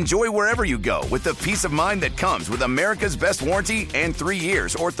Palisade. Enjoy wherever you go with the peace of mind that comes with America's best warranty and 3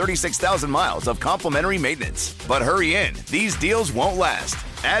 years or 36,000 miles of complimentary maintenance. But hurry in, these deals won't last.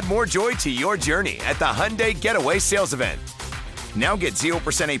 Add more joy to your journey at the Hyundai Getaway Sales Event. Now get 0%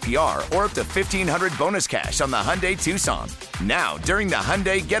 APR or up to $1,500 bonus cash on the Hyundai Tucson. Now, during the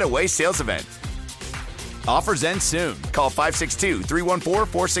Hyundai Getaway Sales Event. Offers end soon. Call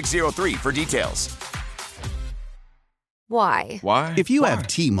 562-314-4603 for details. Why? If you have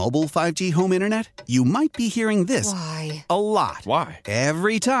T-Mobile 5G home internet, you might be hearing this Why? a lot.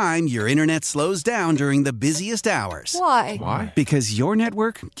 Every time your internet slows down during the busiest hours. Why? Because your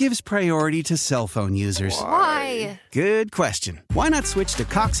network gives priority to cell phone users. Why? Good question. Why not switch to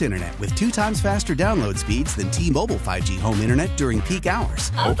Cox Internet with 2 times faster download speeds than T-Mobile 5G home internet during peak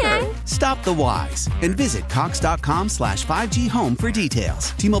hours? Okay. Stop the whys and visit cox.com/5G home for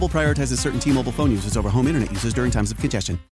details. T-Mobile prioritizes certain T-Mobile phone users over home internet users during times of congestion.